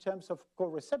 dependent in terms of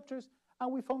co-receptors,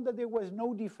 and we found that there was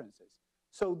no differences.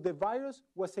 So the virus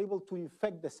was able to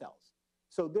infect the cells.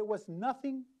 So there was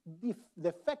nothing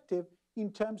defective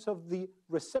in terms of the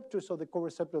receptors or the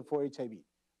co-receptor for HIV.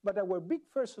 But our big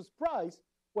first surprise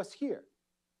was here.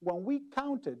 When we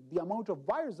counted the amount of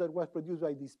virus that was produced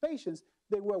by these patients,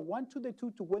 there were 1 to the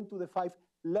 2 to 1 to the 5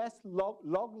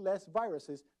 log less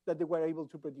viruses that they were able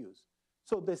to produce.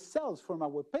 So the cells from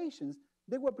our patients,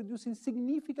 they were producing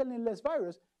significantly less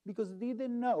virus because they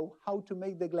didn't know how to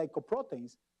make the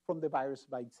glycoproteins from the virus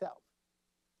by itself.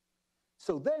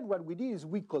 So then what we did is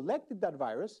we collected that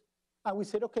virus and we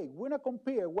said, okay, we're going to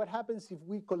compare what happens if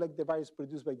we collect the virus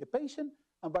produced by the patient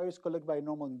and virus collected by a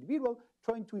normal individual,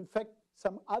 trying to infect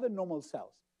some other normal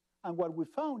cells. And what we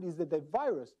found is that the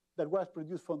virus that was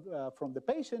produced from the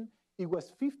patient, it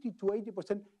was 50 to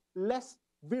 80% less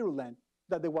virulent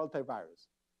than the wild-type virus.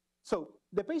 So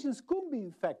the patients couldn't be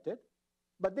infected,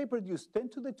 but they produced 10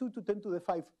 to the 2 to 10 to the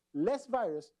 5 less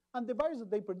virus, and the virus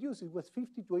that they produced, it was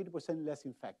 50 to 80% less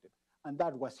infected, and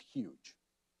that was huge.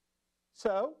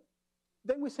 So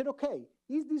then we said, okay,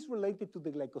 is this related to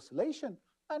the glycosylation?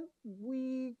 And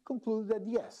we concluded that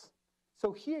yes.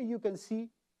 So here you can see,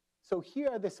 so here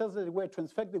are the cells that were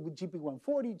transfected with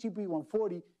GP140.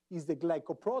 GP140 is the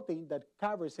glycoprotein that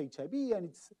covers HIV, and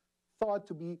it's thought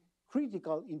to be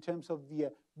critical in terms of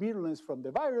the virulence from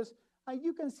the virus. And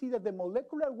you can see that the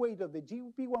molecular weight of the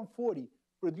GP140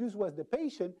 produced by the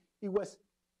patient, it was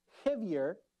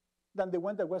heavier than the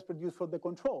one that was produced from the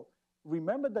control.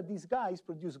 Remember that these guys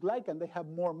produce glycan, they have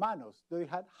more mannose. They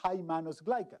had high mannose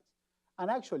glycans. And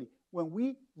actually, when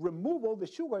we remove all the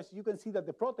sugars, you can see that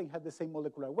the protein had the same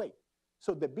molecular weight.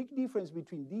 So the big difference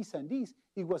between these and these,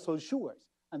 it was all sugars.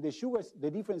 And the sugars,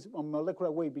 the difference on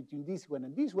molecular weight between this one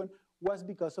and this one was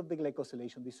because of the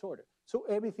glycosylation disorder. So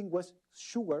everything was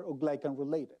sugar or glycan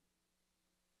related.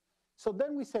 So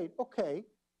then we say, okay,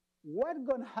 what's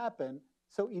going to happen,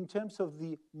 so in terms of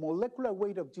the molecular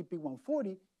weight of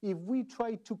GP140, if we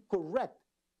try to correct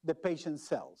the patient's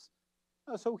cells?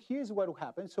 So here's what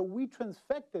happened. So we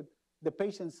transfected the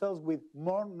patient's cells with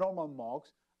more normal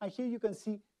MOGs. And here you can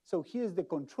see, so here's the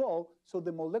control. So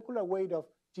the molecular weight of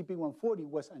GP140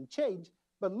 was unchanged,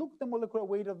 but look the molecular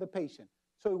weight of the patient.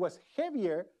 So it was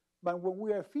heavier, but when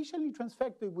we are efficiently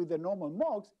transfected with the normal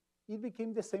MOGs, it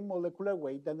became the same molecular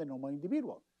weight than the normal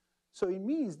individual. So it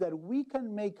means that we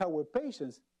can make our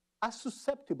patients as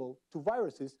susceptible to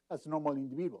viruses as normal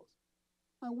individuals.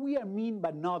 And we are mean,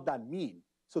 but not that mean.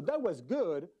 So that was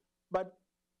good, but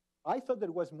I thought that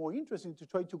it was more interesting to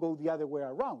try to go the other way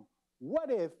around. What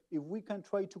if we can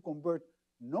try to convert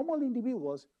normal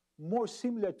individuals more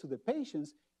similar to the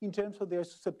patients in terms of their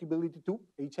susceptibility to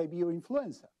HIV or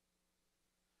influenza?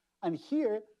 And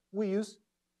here we use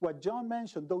what John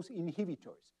mentioned, those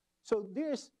inhibitors. So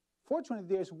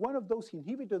fortunately, there's one of those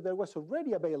inhibitors that was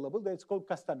already available that's called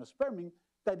castanospermine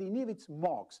that inhibits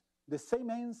MOGs, the same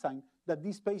enzyme that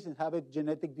these patients have a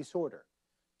genetic disorder.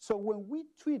 So when we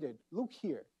treated, look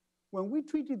here, when we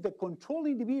treated the control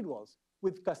individuals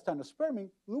with castanospermine,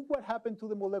 look what happened to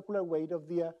the molecular weight of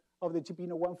the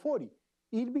GP140.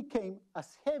 It became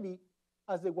as heavy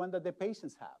as the one that the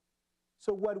patients have.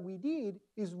 So what we did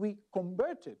is we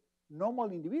converted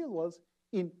normal individuals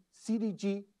in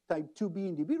CDG type 2B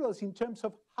individuals in terms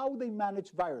of how they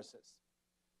manage viruses.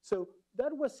 So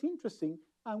that was interesting,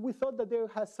 and we thought that there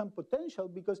has some potential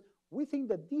because we think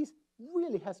that this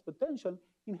really has potential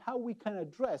in how we can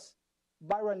address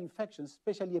viral infections,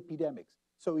 especially epidemics.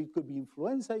 So it could be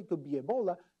influenza, it could be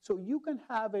Ebola. So you can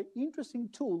have an interesting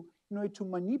tool in order to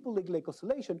manipulate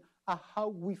glycosylation and how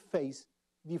we face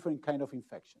different kind of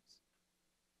infections.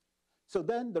 So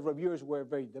then the reviewers were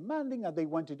very demanding and they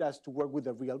wanted us to work with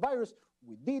a real virus.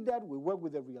 We did that, we worked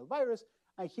with a real virus.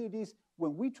 And here it is,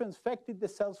 when we transfected the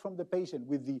cells from the patient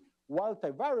with the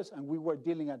wild-type virus, and we were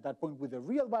dealing at that point with a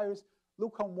real virus,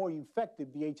 look how more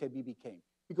infected the HIV became.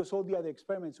 Because all the other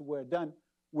experiments were done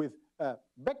with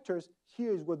vectors,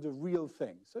 here is what the real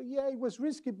thing. So yeah, it was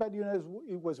risky, but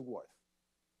it was worth.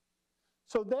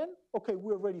 So then, okay,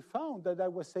 we already found that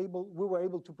we were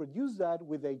able to produce that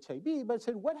with HIV, but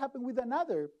said, what happened with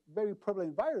another very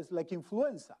prevalent virus like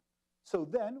influenza? So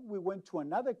then we went to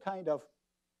another kind of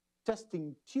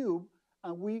testing tube,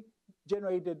 and we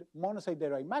generated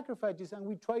monocyte-derived macrophages, and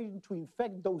we tried to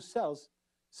infect those cells,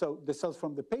 so the cells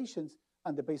from the patients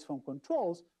and the base from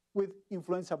controls, with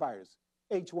influenza virus.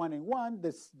 H1N1,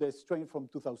 the strain from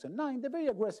 2009, the very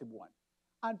aggressive one.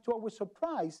 And to our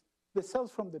surprise, the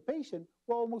cells from the patient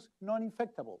were almost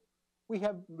non-infectable. We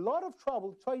have a lot of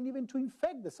trouble trying even to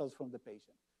infect the cells from the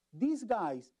patient. These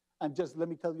guys, and just let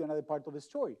me tell you another part of the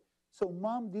story. So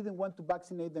mom didn't want to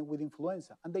vaccinate them with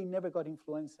influenza, and they never got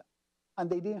influenza. And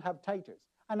they didn't have titers.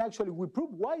 And actually, we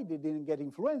proved why they didn't get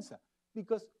influenza,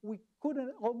 because we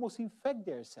couldn't almost infect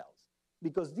their cells,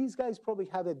 because these guys probably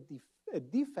have a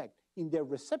defect in their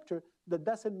receptor that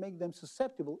doesn't make them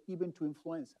susceptible even to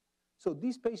influenza. So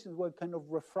these patients were kind of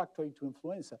refractory to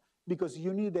influenza because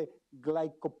you need a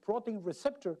glycoprotein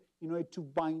receptor in order to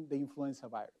bind the influenza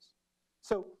virus.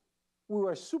 So we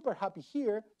were super happy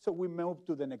here, so we moved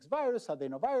to the next virus,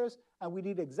 adenovirus, and we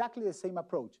did exactly the same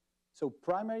approach. So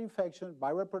primary infection,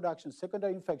 viral production,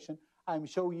 secondary infection. I'm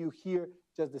showing you here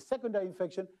just the secondary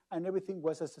infection, and everything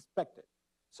was as expected.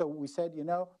 So we said, you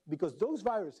know, because those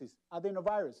viruses,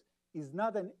 adenovirus, is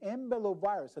not an envelope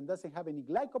virus and doesn't have any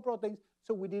glycoproteins,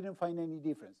 so we didn't find any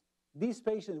difference. These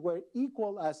patients were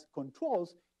equal as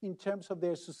controls in terms of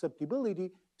their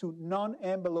susceptibility to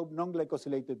non-envelope,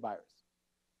 non-glycosylated virus.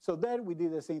 So there we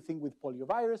did the same thing with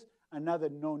poliovirus, another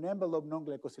non-envelope,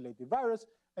 non-glycosylated virus.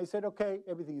 I said, okay,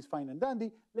 everything is fine and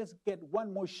dandy. Let's get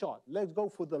one more shot. Let's go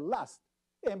for the last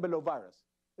envelope virus.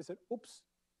 I said, oops,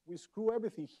 we screw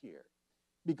everything here.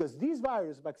 Because this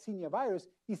virus, vaccinia virus,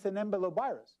 is an envelope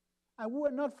virus. And we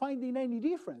were not finding any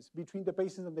difference between the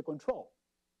patients and the control.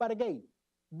 But again,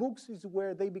 books is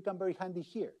where they become very handy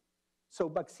here. So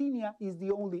vaccinia is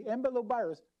the only envelope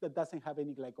virus that doesn't have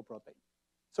any glycoprotein.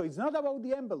 So it's not about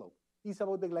the envelope, it's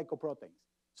about the glycoproteins.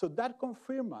 So that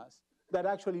confirms us that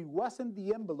actually it wasn't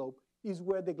the envelope, is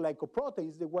where the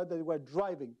glycoproteins, the one that were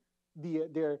driving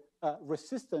their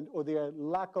resistance or their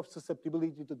lack of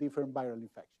susceptibility to different viral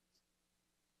infections.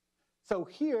 So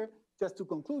here, just to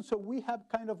conclude, so we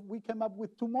came up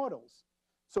with two models.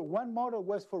 So one model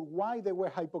was for why they were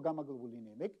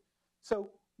hypogammaglobulinemic.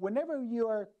 So whenever you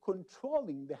are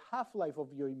controlling the half-life of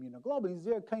your immunoglobulins,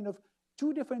 there are kind of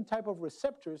two different types of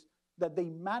receptors that they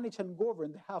manage and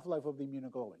govern the half-life of the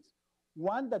immunoglobulins.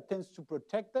 One that tends to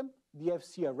protect them, the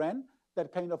FcRn,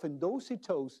 that kind of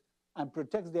endositose and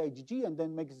protects the IgG and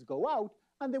then makes it go out,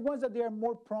 and the ones that they are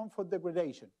more prone for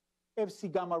degradation,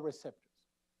 Fc gamma receptors.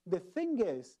 The thing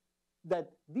is that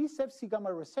these Fc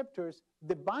gamma receptors,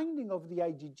 the binding of the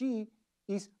IgG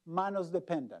is mannose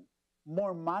dependent.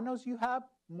 More mannose you have,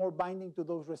 more binding to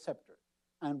those receptors.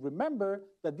 And remember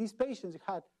that these patients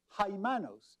had high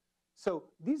mannose. So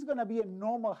this is going to be a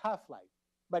normal half-life.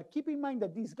 But keep in mind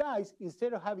that these guys,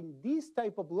 instead of having this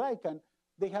type of glycan,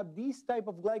 they have this type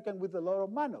of glycan with a lot of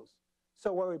mannose.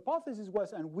 So our hypothesis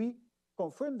was, and we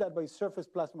confirmed that by surface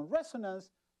plasmon resonance,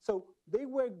 so they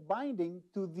were binding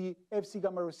to the Fc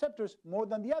gamma receptors more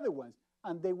than the other ones,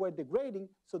 and they were degrading,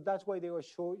 so that's why they were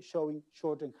showing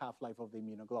shortened half-life of the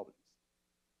immunoglobulins.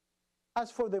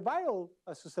 As for the viral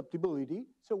susceptibility,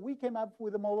 so we came up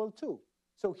with a model too.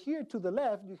 So here to the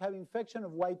left, you have infection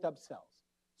of white type cells.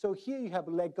 So here you have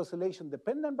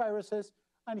glycosylation-dependent viruses,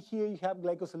 and here you have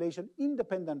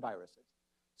glycosylation-independent viruses.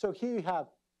 So here you have,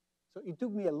 so it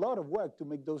took me a lot of work to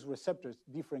make those receptors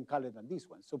different color than this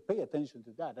one. So pay attention to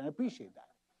that and appreciate that.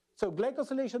 So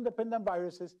glycosylation-dependent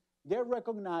viruses, they're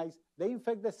recognized, they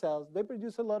infect the cells, they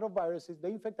produce a lot of viruses,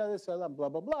 they infect other cells, and blah,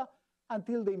 blah, blah,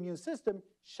 until the immune system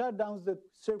shuts down the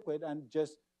circuit and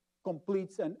just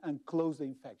completes and closes the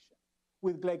infection.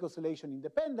 With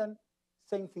glycosylation-independent,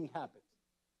 same thing happens.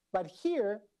 But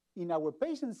here, in our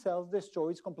patient cells, the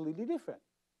story is completely different.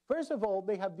 First of all,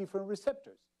 they have different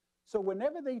receptors. So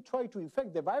whenever they try to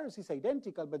infect, the virus is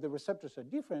identical, but the receptors are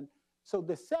different. So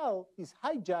the cell is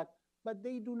hijacked, but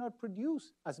they do not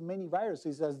produce as many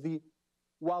viruses as the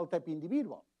wild-type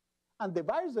individual. And the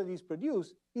virus that is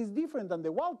produced is different than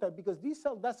the wild-type because this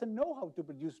cell doesn't know how to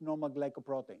produce normal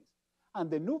glycoproteins.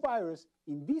 And the new virus,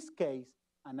 in this case,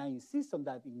 and I insist on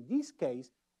that, in this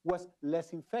case, was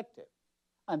less infective.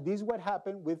 And this is what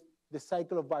happened with the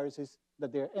cycle of viruses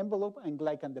that they're envelope and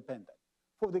glycan-dependent.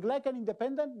 For the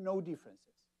glycan-independent, no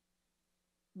differences.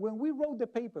 When we wrote the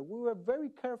paper, we were very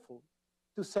careful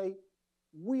to say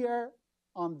we are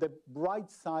on the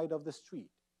bright side of the street.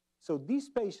 So these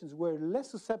patients were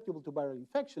less susceptible to viral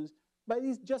infections, but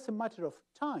it's just a matter of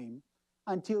time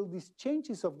until these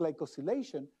changes of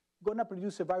glycosylation going to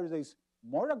produce a virus that is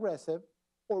more aggressive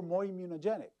or more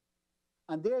immunogenic.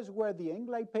 And there's where the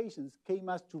N-gly patients came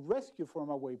us to rescue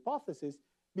from our hypothesis,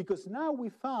 because now we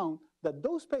found that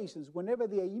those patients, whenever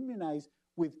they are immunized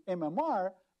with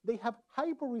MMR, they have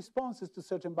hyper responses to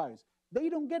certain viruses. They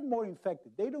don't get more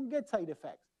infected. They don't get side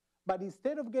effects. But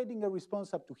instead of getting a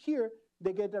response up to here,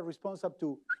 they get a response up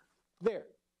to there.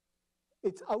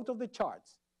 It's out of the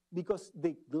charts because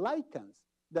the glycans,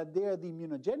 that they are the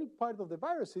immunogenic part of the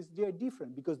viruses, they are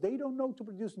different because they don't know to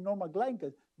produce normal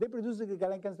glycans. They produce the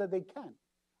glycans that they can.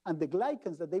 And the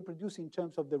glycans that they produce in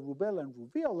terms of the rubella and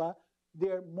ruveola,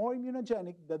 they're more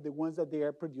immunogenic than the ones that they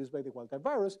are produced by the wild-type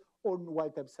virus or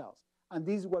wild-type cells. And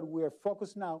this is what we are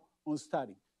focused now on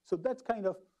studying. So that's kind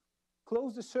of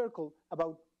close the circle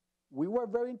about, we were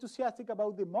very enthusiastic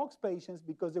about the MOX patients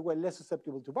because they were less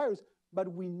susceptible to virus, but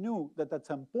we knew that at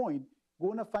some point,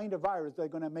 we're going to find a virus that's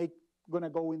going to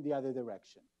go in the other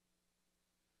direction.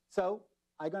 So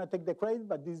I'm going to take the credit,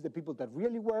 but these are the people that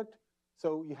really worked.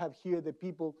 So you have here the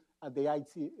people at the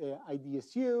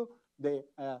IDSU,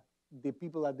 the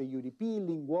people at the UDP,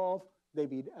 Lynn Wolf,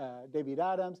 David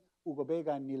Adams, Hugo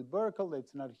Vega, and Neil Burkle,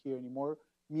 that's not here anymore.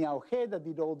 Miao He, that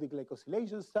did all the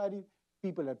glycosylation studies,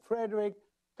 people at Frederick,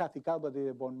 Kathy Calva did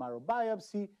a bone marrow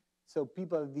biopsy, so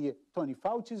people at the Tony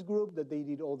Fauci's group, that they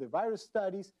did all the virus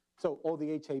studies, so all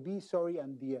the HIV, sorry,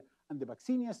 and the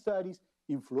vaccinia studies,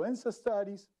 influenza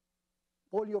studies,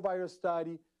 poliovirus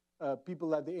study,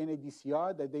 people at the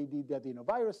NADCR, that they did the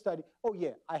adenovirus study. Oh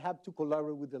yeah, I have to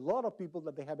collaborate with a lot of people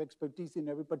that they have expertise in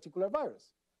every particular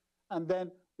virus. And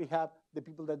then we have the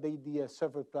people that they did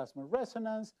surface plasma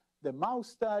resonance, the mouse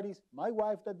studies, my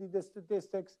wife that did the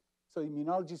statistics, so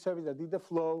immunology service that did the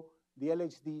flow, the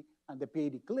LHD, and the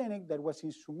PAD clinic that was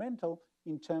instrumental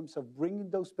in terms of bringing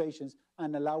those patients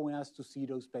and allowing us to see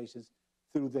those patients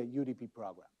through the UDP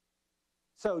program.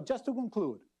 So just to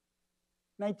conclude,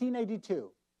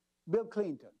 1982, Bill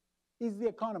Clinton, is the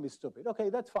economy stupid? Okay,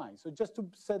 that's fine. So just to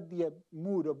set the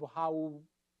mood of how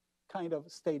kind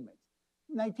of statements.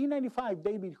 1995,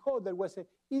 David Ho, there was a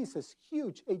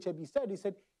huge HIV study,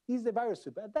 said, is the virus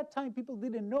stupid? At that time, people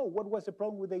didn't know what was the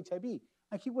problem with HIV.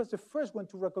 And he was the first one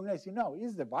to recognize,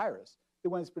 is the virus the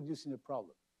one that's producing the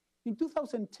problem. In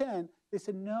 2010, they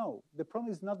said, no, the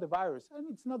problem is not the virus, and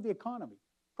it's not the economy.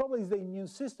 The problem is the immune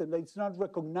system, that it's not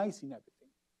recognizing everything.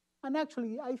 And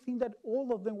actually, I think that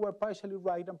all of them were partially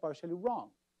right and partially wrong.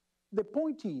 The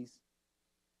point is,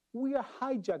 we are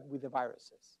hijacked with the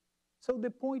viruses. So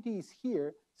the point is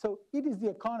here, so it is the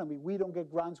economy. We don't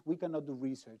get grants. We cannot do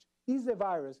research. Is the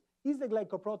virus, is the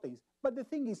glycoproteins. But the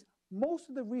thing is, most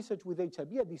of the research with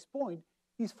HIV at this point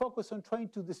is focused on trying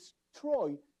to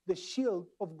destroy the shield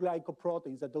of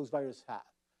glycoproteins that those viruses have.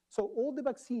 So all the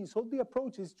vaccines, all the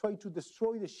approaches try to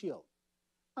destroy the shield.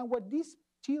 And what these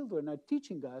children are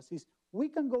teaching us is we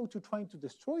can go to trying to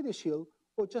destroy the shield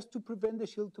or just to prevent the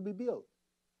shield to be built.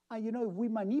 And if we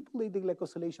manipulate the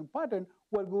glycosylation pattern,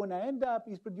 what we're going to end up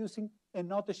is producing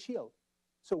not a shield.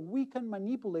 So we can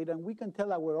manipulate and we can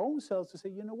tell our own cells to say,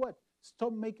 you know what,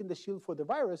 stop making the shield for the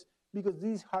virus because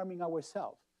this is harming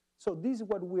ourselves. So this is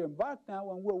what we're embarked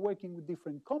now, and we're working with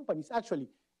different companies. Actually,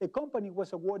 a company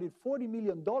was awarded $40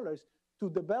 million to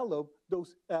develop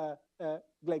those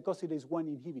glycosidase 1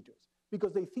 inhibitors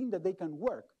because they think that they can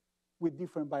work with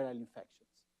different viral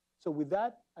infections. So with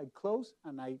that, I close,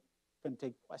 and I can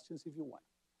take questions if you want.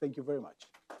 Thank you very much.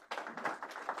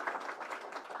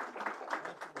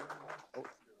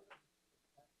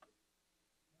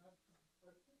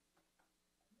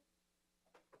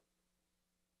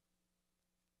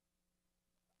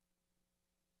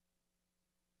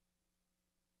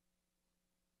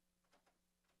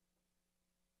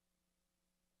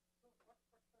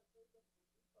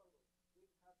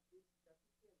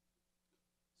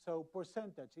 So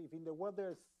percentage, if in the world there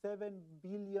are 7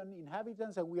 billion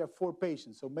inhabitants and we are 4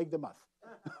 patients, so make the math.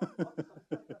 So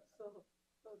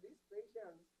these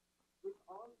patients with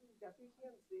all these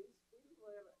deficiencies still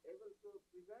were able to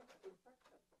prevent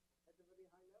infection at a very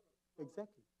high level.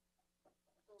 Exactly.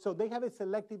 So they have a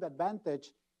selective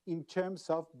advantage in terms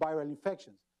of viral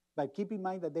infections. But keep in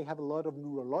mind that they have a lot of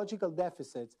neurological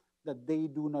deficits that they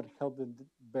do not help them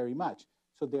very much.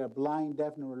 So they are blind,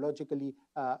 deaf, neurologically,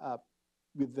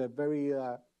 with a very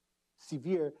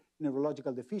severe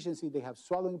neurological deficiency. They have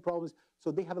swallowing problems. So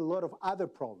they have a lot of other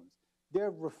problems.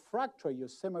 They're refractory or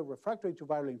semi-refractory to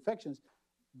viral infections,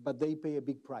 but they pay a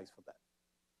big price for that.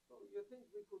 So you think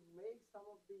we could make some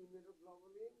of the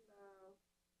immunoglobulin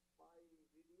by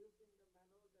reducing the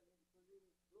mannose and including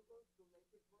glucose to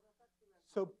make it more effective?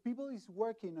 So people is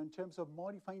working in terms of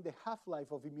modifying the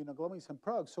half-life of immunoglobulins and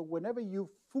products. So whenever you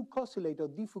fucosylate or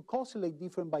defucosylate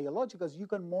different biologicals, you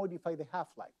can modify the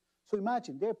half-life. So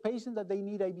imagine there are patients that they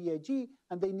need IVIG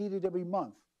and they need it every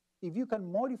month. If you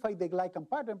can modify the glycan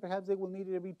pattern, perhaps they will need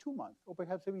it every 2 months or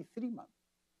perhaps every 3 months.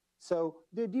 So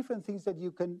there are different things that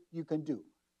you can do.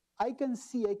 I can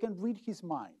read his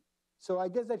mind. So I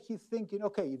guess that he's thinking,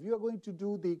 okay, if you are going to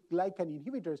do the glycan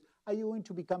inhibitors, are you going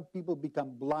to people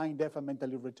become blind, deaf, and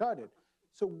mentally retarded?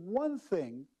 So one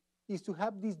thing is to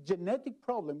have this genetic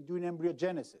problem during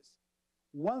embryogenesis.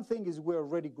 One thing is we're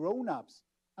already grown-ups,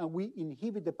 and we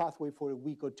inhibit the pathway for a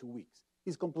week or 2 weeks.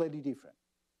 It's completely different.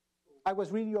 I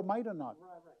was reading your mind or not?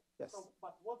 Right. Yes. So,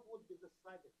 but what would be the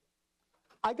side effect?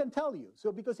 I can tell you,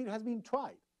 so because it has been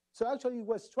tried. So actually it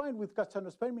was tried with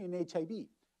castornospermia in HIV.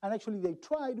 And actually they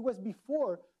tried, it was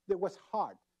before there was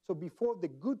HAART. So before the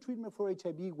good treatment for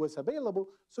HIV was available,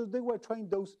 so they were trying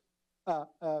those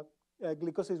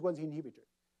glycosylase 1 inhibitor.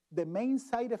 The main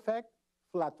side effect,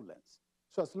 flatulence.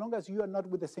 So as long as you are not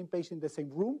with the same patient in the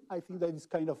same room, I think that is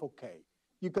kind of okay.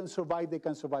 You can survive, they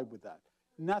can survive with that.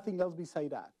 Nothing else beside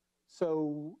that.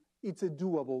 So it's a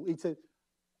doable, it's an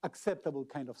acceptable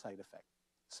kind of side effect.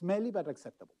 Smelly, but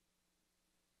acceptable.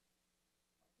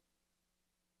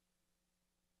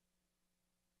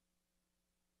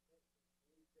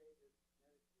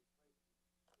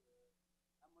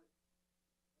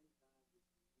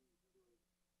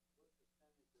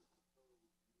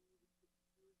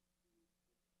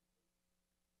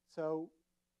 So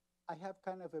I have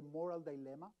kind of a moral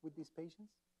dilemma with these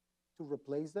patients to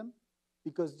replace them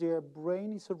because their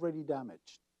brain is already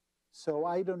damaged. So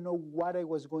I don't know what I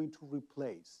was going to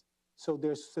replace. So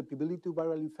their susceptibility to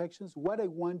viral infections, what I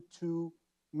want to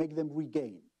make them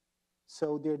regain.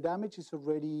 So their damage is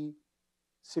already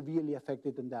severely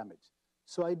affected and damaged.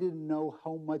 So I didn't know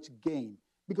how much gain,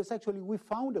 because actually we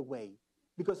found a way,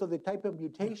 because of the type of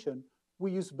mutation,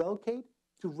 we used Velcade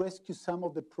to rescue some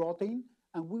of the protein,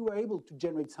 and we were able to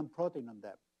generate some protein on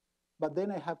them. But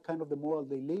then I have kind of the moral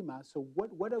dilemma. So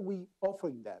what are we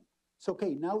offering them? So,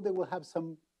 okay, now they will have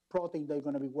some protein that's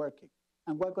going to be working.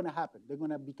 And what's going to happen? They're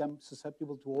going to become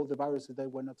susceptible to all the viruses that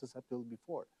were not susceptible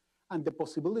before. And the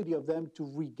possibility of them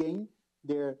to regain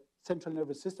their central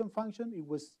nervous system function, it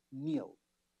was nil.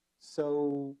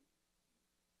 So,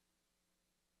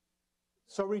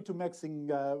 sorry to mixing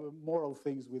moral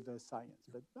things with science,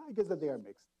 but I guess that they are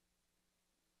mixed.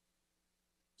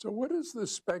 So what is the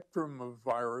spectrum of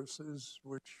viruses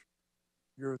which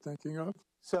you're thinking of?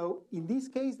 So in this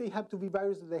case, they have to be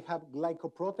viruses that have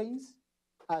glycoproteins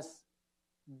as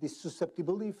the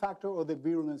susceptibility factor or the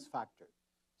virulence factor.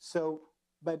 So,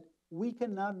 but we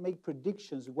cannot make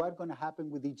predictions what's going to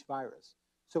happen with each virus.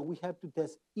 So we have to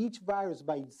test each virus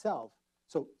by itself.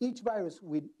 So each virus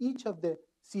with each of the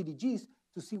CDGs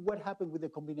to see what happened with the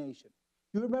combination.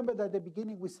 You remember that at the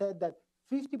beginning we said that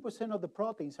 50% of the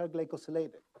proteins are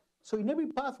glycosylated. So in every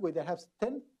pathway that has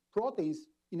 10 proteins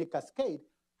in a cascade,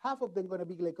 half of them are going to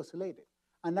be glycosylated.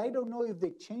 And I don't know if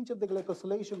the change of the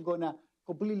glycosylation going to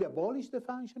completely abolish the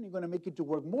function, it's going to make it to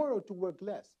work more or to work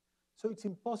less. So it's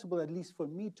impossible, at least for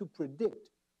me, to predict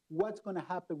what's going to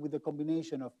happen with the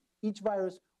combination of each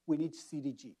virus with each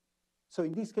CDG. So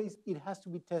in this case, it has to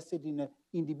be tested in an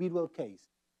individual case,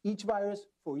 each virus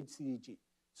for each CDG.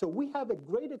 So we have a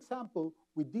great example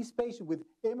with this patient with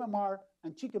MMR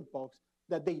and chickenpox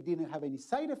that they didn't have any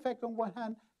side effect on one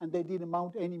hand and they didn't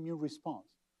mount any immune response.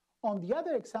 On the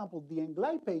other example, the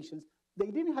NGLY patients,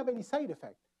 they didn't have any side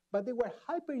effect, but they were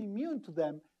hyperimmune to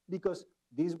them because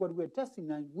this is what we're testing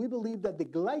now. We believe that the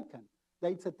glycan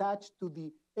that is attached to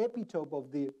the epitope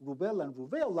of the rubella and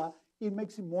rubella, it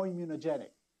makes it more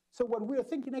immunogenic. So what we're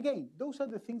thinking, again, those are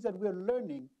the things that we're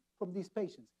learning from these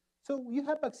patients. So you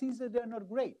have vaccines that are not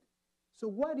great. So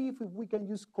what if we can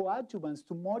use coadjuvants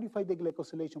to modify the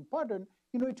glycosylation pattern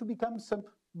in order to become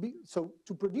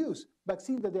to produce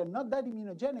vaccines that are not that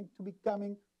immunogenic to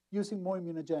becoming using more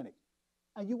immunogenic?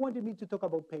 And you wanted me to talk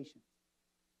about patients.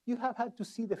 You have had to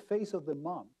see the face of the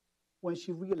mom when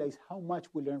she realized how much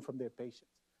we learn from their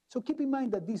patients. So keep in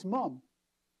mind that this mom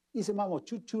is a mom of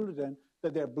 2 children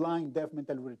that they're blind, deaf,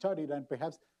 mentally retarded, and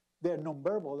perhaps they're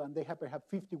nonverbal, and they have perhaps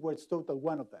 50 words total,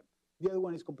 one of them. The other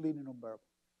one is completely nonverbal.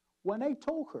 When I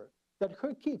told her that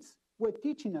her kids were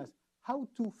teaching us how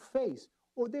to face,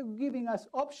 or they're giving us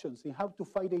options in how to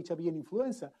fight HIV and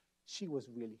influenza, she was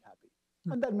really happy.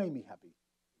 And that made me happy.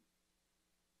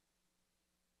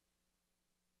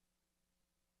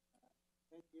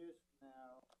 Years from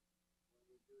now, when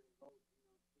we're doing whole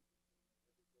genome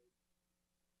sequencing every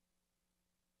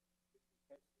day, if we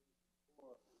catch these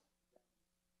before,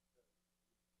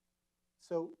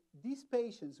 so these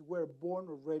patients were born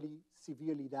already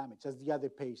severely damaged, as the other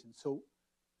patients. So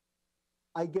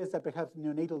I guess that perhaps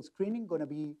neonatal screening going to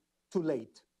be too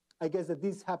late. I guess that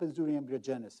this happens during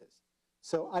embryogenesis.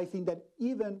 So I think that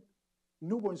even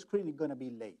newborn screening going to be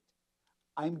late.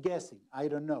 I'm guessing, I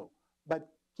don't know. But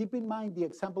keep in mind the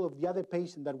example of the other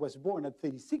patient that was born at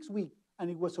 36 weeks and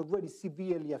it was already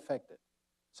severely affected.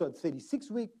 So at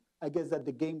 36 weeks, I guess that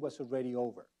the game was already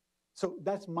over. So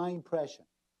that's my impression.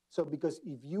 So because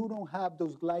if you don't have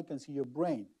those glycans in your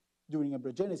brain during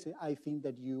embryogenesis, I think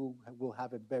that you will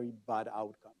have a very bad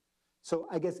outcome. So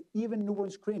I guess even newborn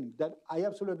screening, that I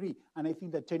absolutely agree. And I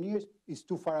think that 10 years is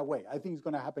too far away. I think it's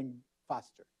going to happen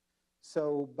faster.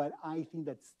 So, but I think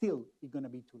that still it's going to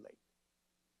be too late.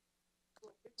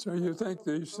 So you think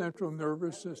the central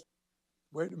nervous system,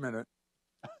 wait a minute.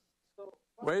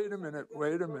 Wait a minute.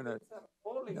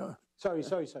 No. Sorry.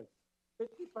 50%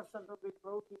 of the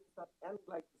proteins are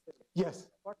N-glycosidic. Yes.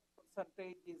 What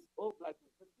percentage is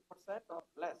O-glycosidic? 50% or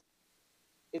less?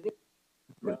 Is it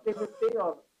 50-50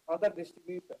 or other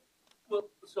distribution? Well,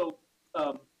 so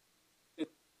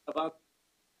it's about,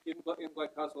 in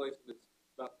glycosylation, it's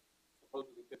about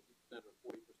supposedly 50%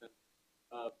 or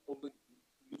 40%.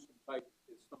 Oleucine type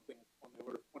is something on the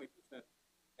order of 20%.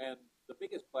 And the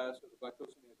biggest class are the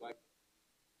glycosaminoglycans,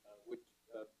 which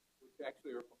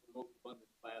actually are the most abundant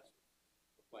class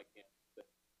of glycans that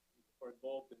are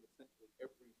involved in essentially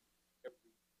every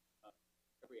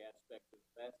aspect of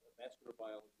vascular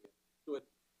biology. So it's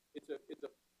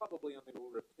probably on the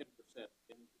order of 10%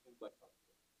 in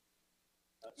glycosylation.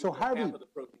 So Harvey, half of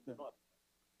the protein is not.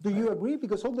 do you agree?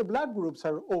 Because all the blood groups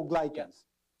are all glycans. Yes.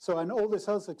 So, and all the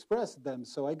cells express them.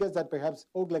 So I guess that perhaps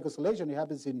all glycosylation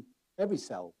happens in every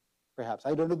cell, perhaps.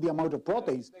 I don't know the amount of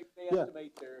proteins. They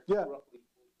estimate they're roughly.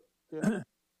 Yeah.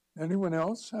 Anyone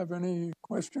else have any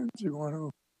questions? You want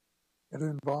to get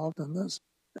involved in this?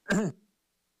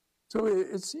 So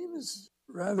it seems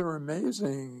rather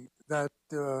amazing that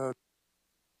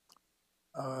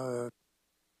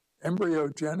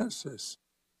embryogenesis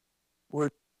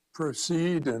would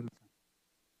proceed, and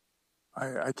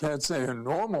I can't say a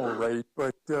normal rate,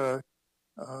 but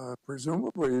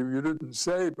presumably, you didn't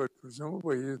say, but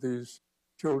presumably these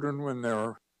children, when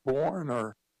they're born,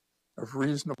 are of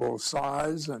reasonable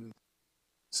size and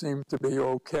seem to be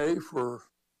okay for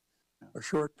a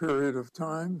short period of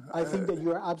time. I think that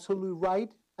you're absolutely right.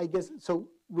 I guess, so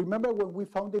remember when we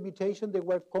found the mutation, they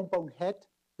were compound het.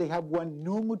 They have one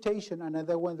new mutation,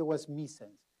 another one that was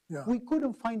missense. Yeah. We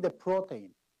couldn't find the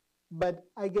protein, but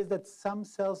I guess that some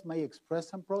cells may express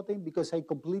some protein, because I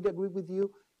completely agree with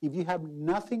you. If you have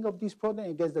nothing of this protein,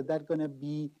 I guess that that's going to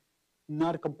be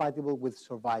not compatible with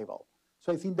survival.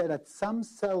 So I think that at some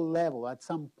cell level, at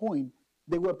some point,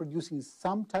 they were producing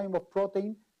some type of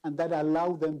protein, and that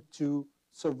allowed them to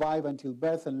survive until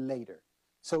birth and later.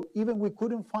 So even we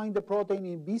couldn't find the protein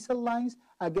in B cell lines,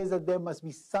 I guess that there must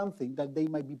be something that they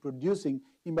might be producing.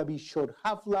 It might be short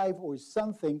half-life or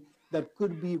something that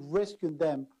could be rescuing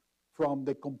them from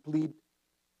the complete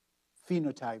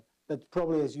phenotype that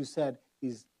probably, as you said,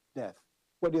 is death.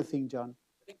 What do you think, John?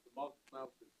 I think the mouse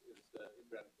is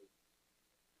embryonic.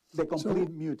 The complete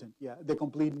mutant, yeah, the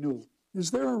complete null. Is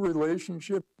there a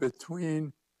relationship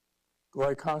between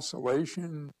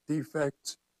glycosylation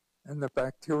defects and the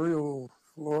bacterial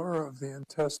flora of the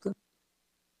intestine?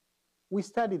 We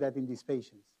studied that in these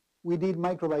patients. We did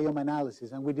microbiome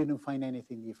analysis, and we didn't find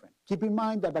anything different. Keep in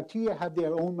mind that bacteria have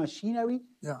their own machinery,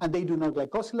 and they do not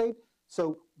glycosylate.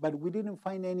 So, but we didn't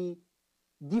find any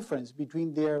difference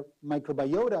between their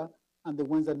microbiota and the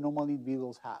ones that normal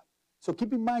individuals have. So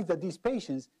keep in mind that these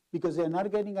patients, because they're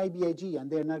not getting IVIG and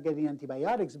they're not getting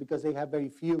antibiotics because they have very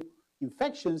few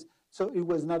infections, so it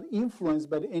was not influenced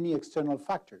by any external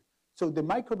factor. So the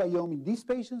microbiome in these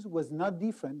patients was not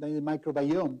different than the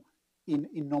microbiome in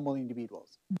normal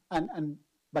individuals. And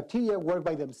bacteria work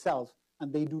by themselves,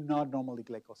 and they do not normally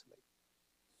glycosylate.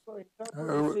 So in terms of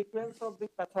the sequence of the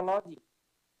pathology,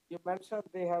 you mentioned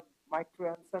they have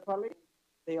microencephaly.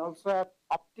 They also have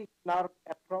optic nerve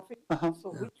atrophy. So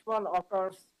which one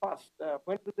occurs first?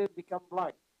 When do they become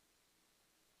blind?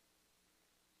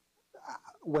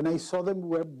 When I saw them,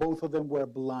 both of them were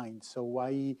blind.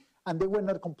 And they were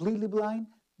not completely blind.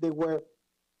 They were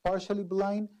partially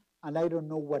blind, and I don't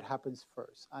know what happens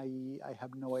first. I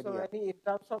have no idea. So in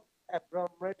terms of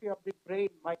abnormality of the brain,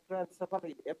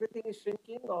 microencephaly, everything is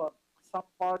shrinking, or some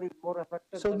part is more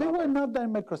affected? So they were not that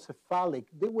microcephalic.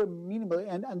 They were minimal.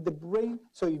 And the brain,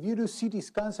 so if you do CT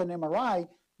scans and MRI,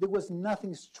 there was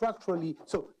nothing structurally.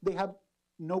 So they have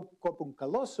no corpus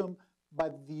callosum,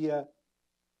 but the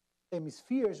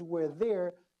hemispheres were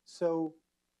there. So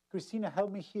Christina,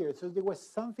 help me here. So there was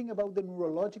something about the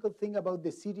neurological thing about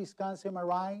the CT scans,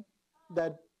 MRI,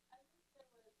 that...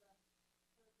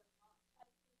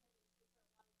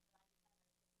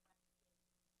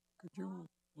 Could you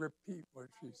repeat what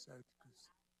she said?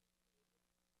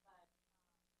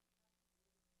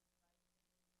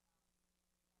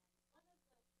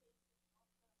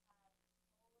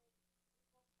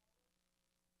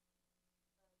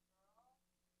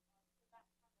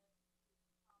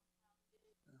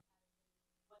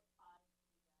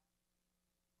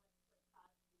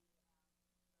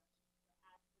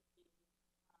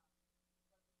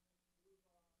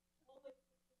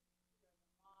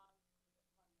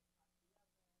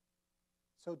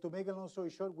 So to make a long story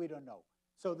short, we don't know.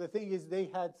 So the thing is, they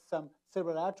had some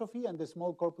cerebral atrophy and the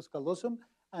small corpus callosum,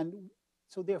 and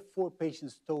so there are 4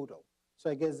 patients total. So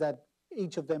I guess that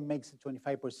each of them makes it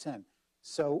 25%.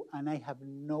 So, and I have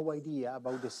no idea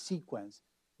about the sequence,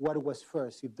 what was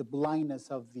first, if the blindness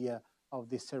of the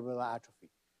cerebral atrophy.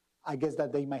 I guess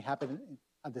that they might happen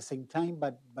at the same time,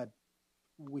 but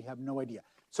we have no idea.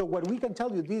 So what we can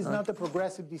tell you, this is not a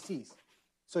progressive disease.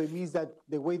 So it means that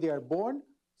the way they are born,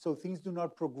 so things do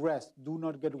not progress, do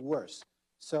not get worse.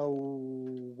 So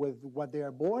with what they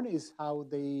are born is how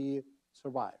they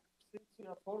survive.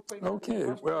 Okay,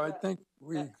 well, I think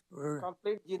we...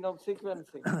 complete genome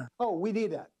sequencing. Oh, we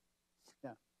did that.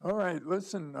 Yeah. All right,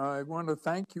 listen, I want to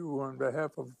thank you on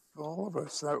behalf of all of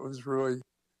us. That was really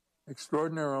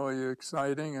extraordinarily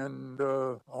exciting and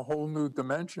a whole new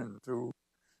dimension to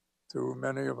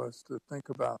many of us to think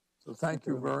about. So thank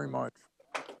you very much.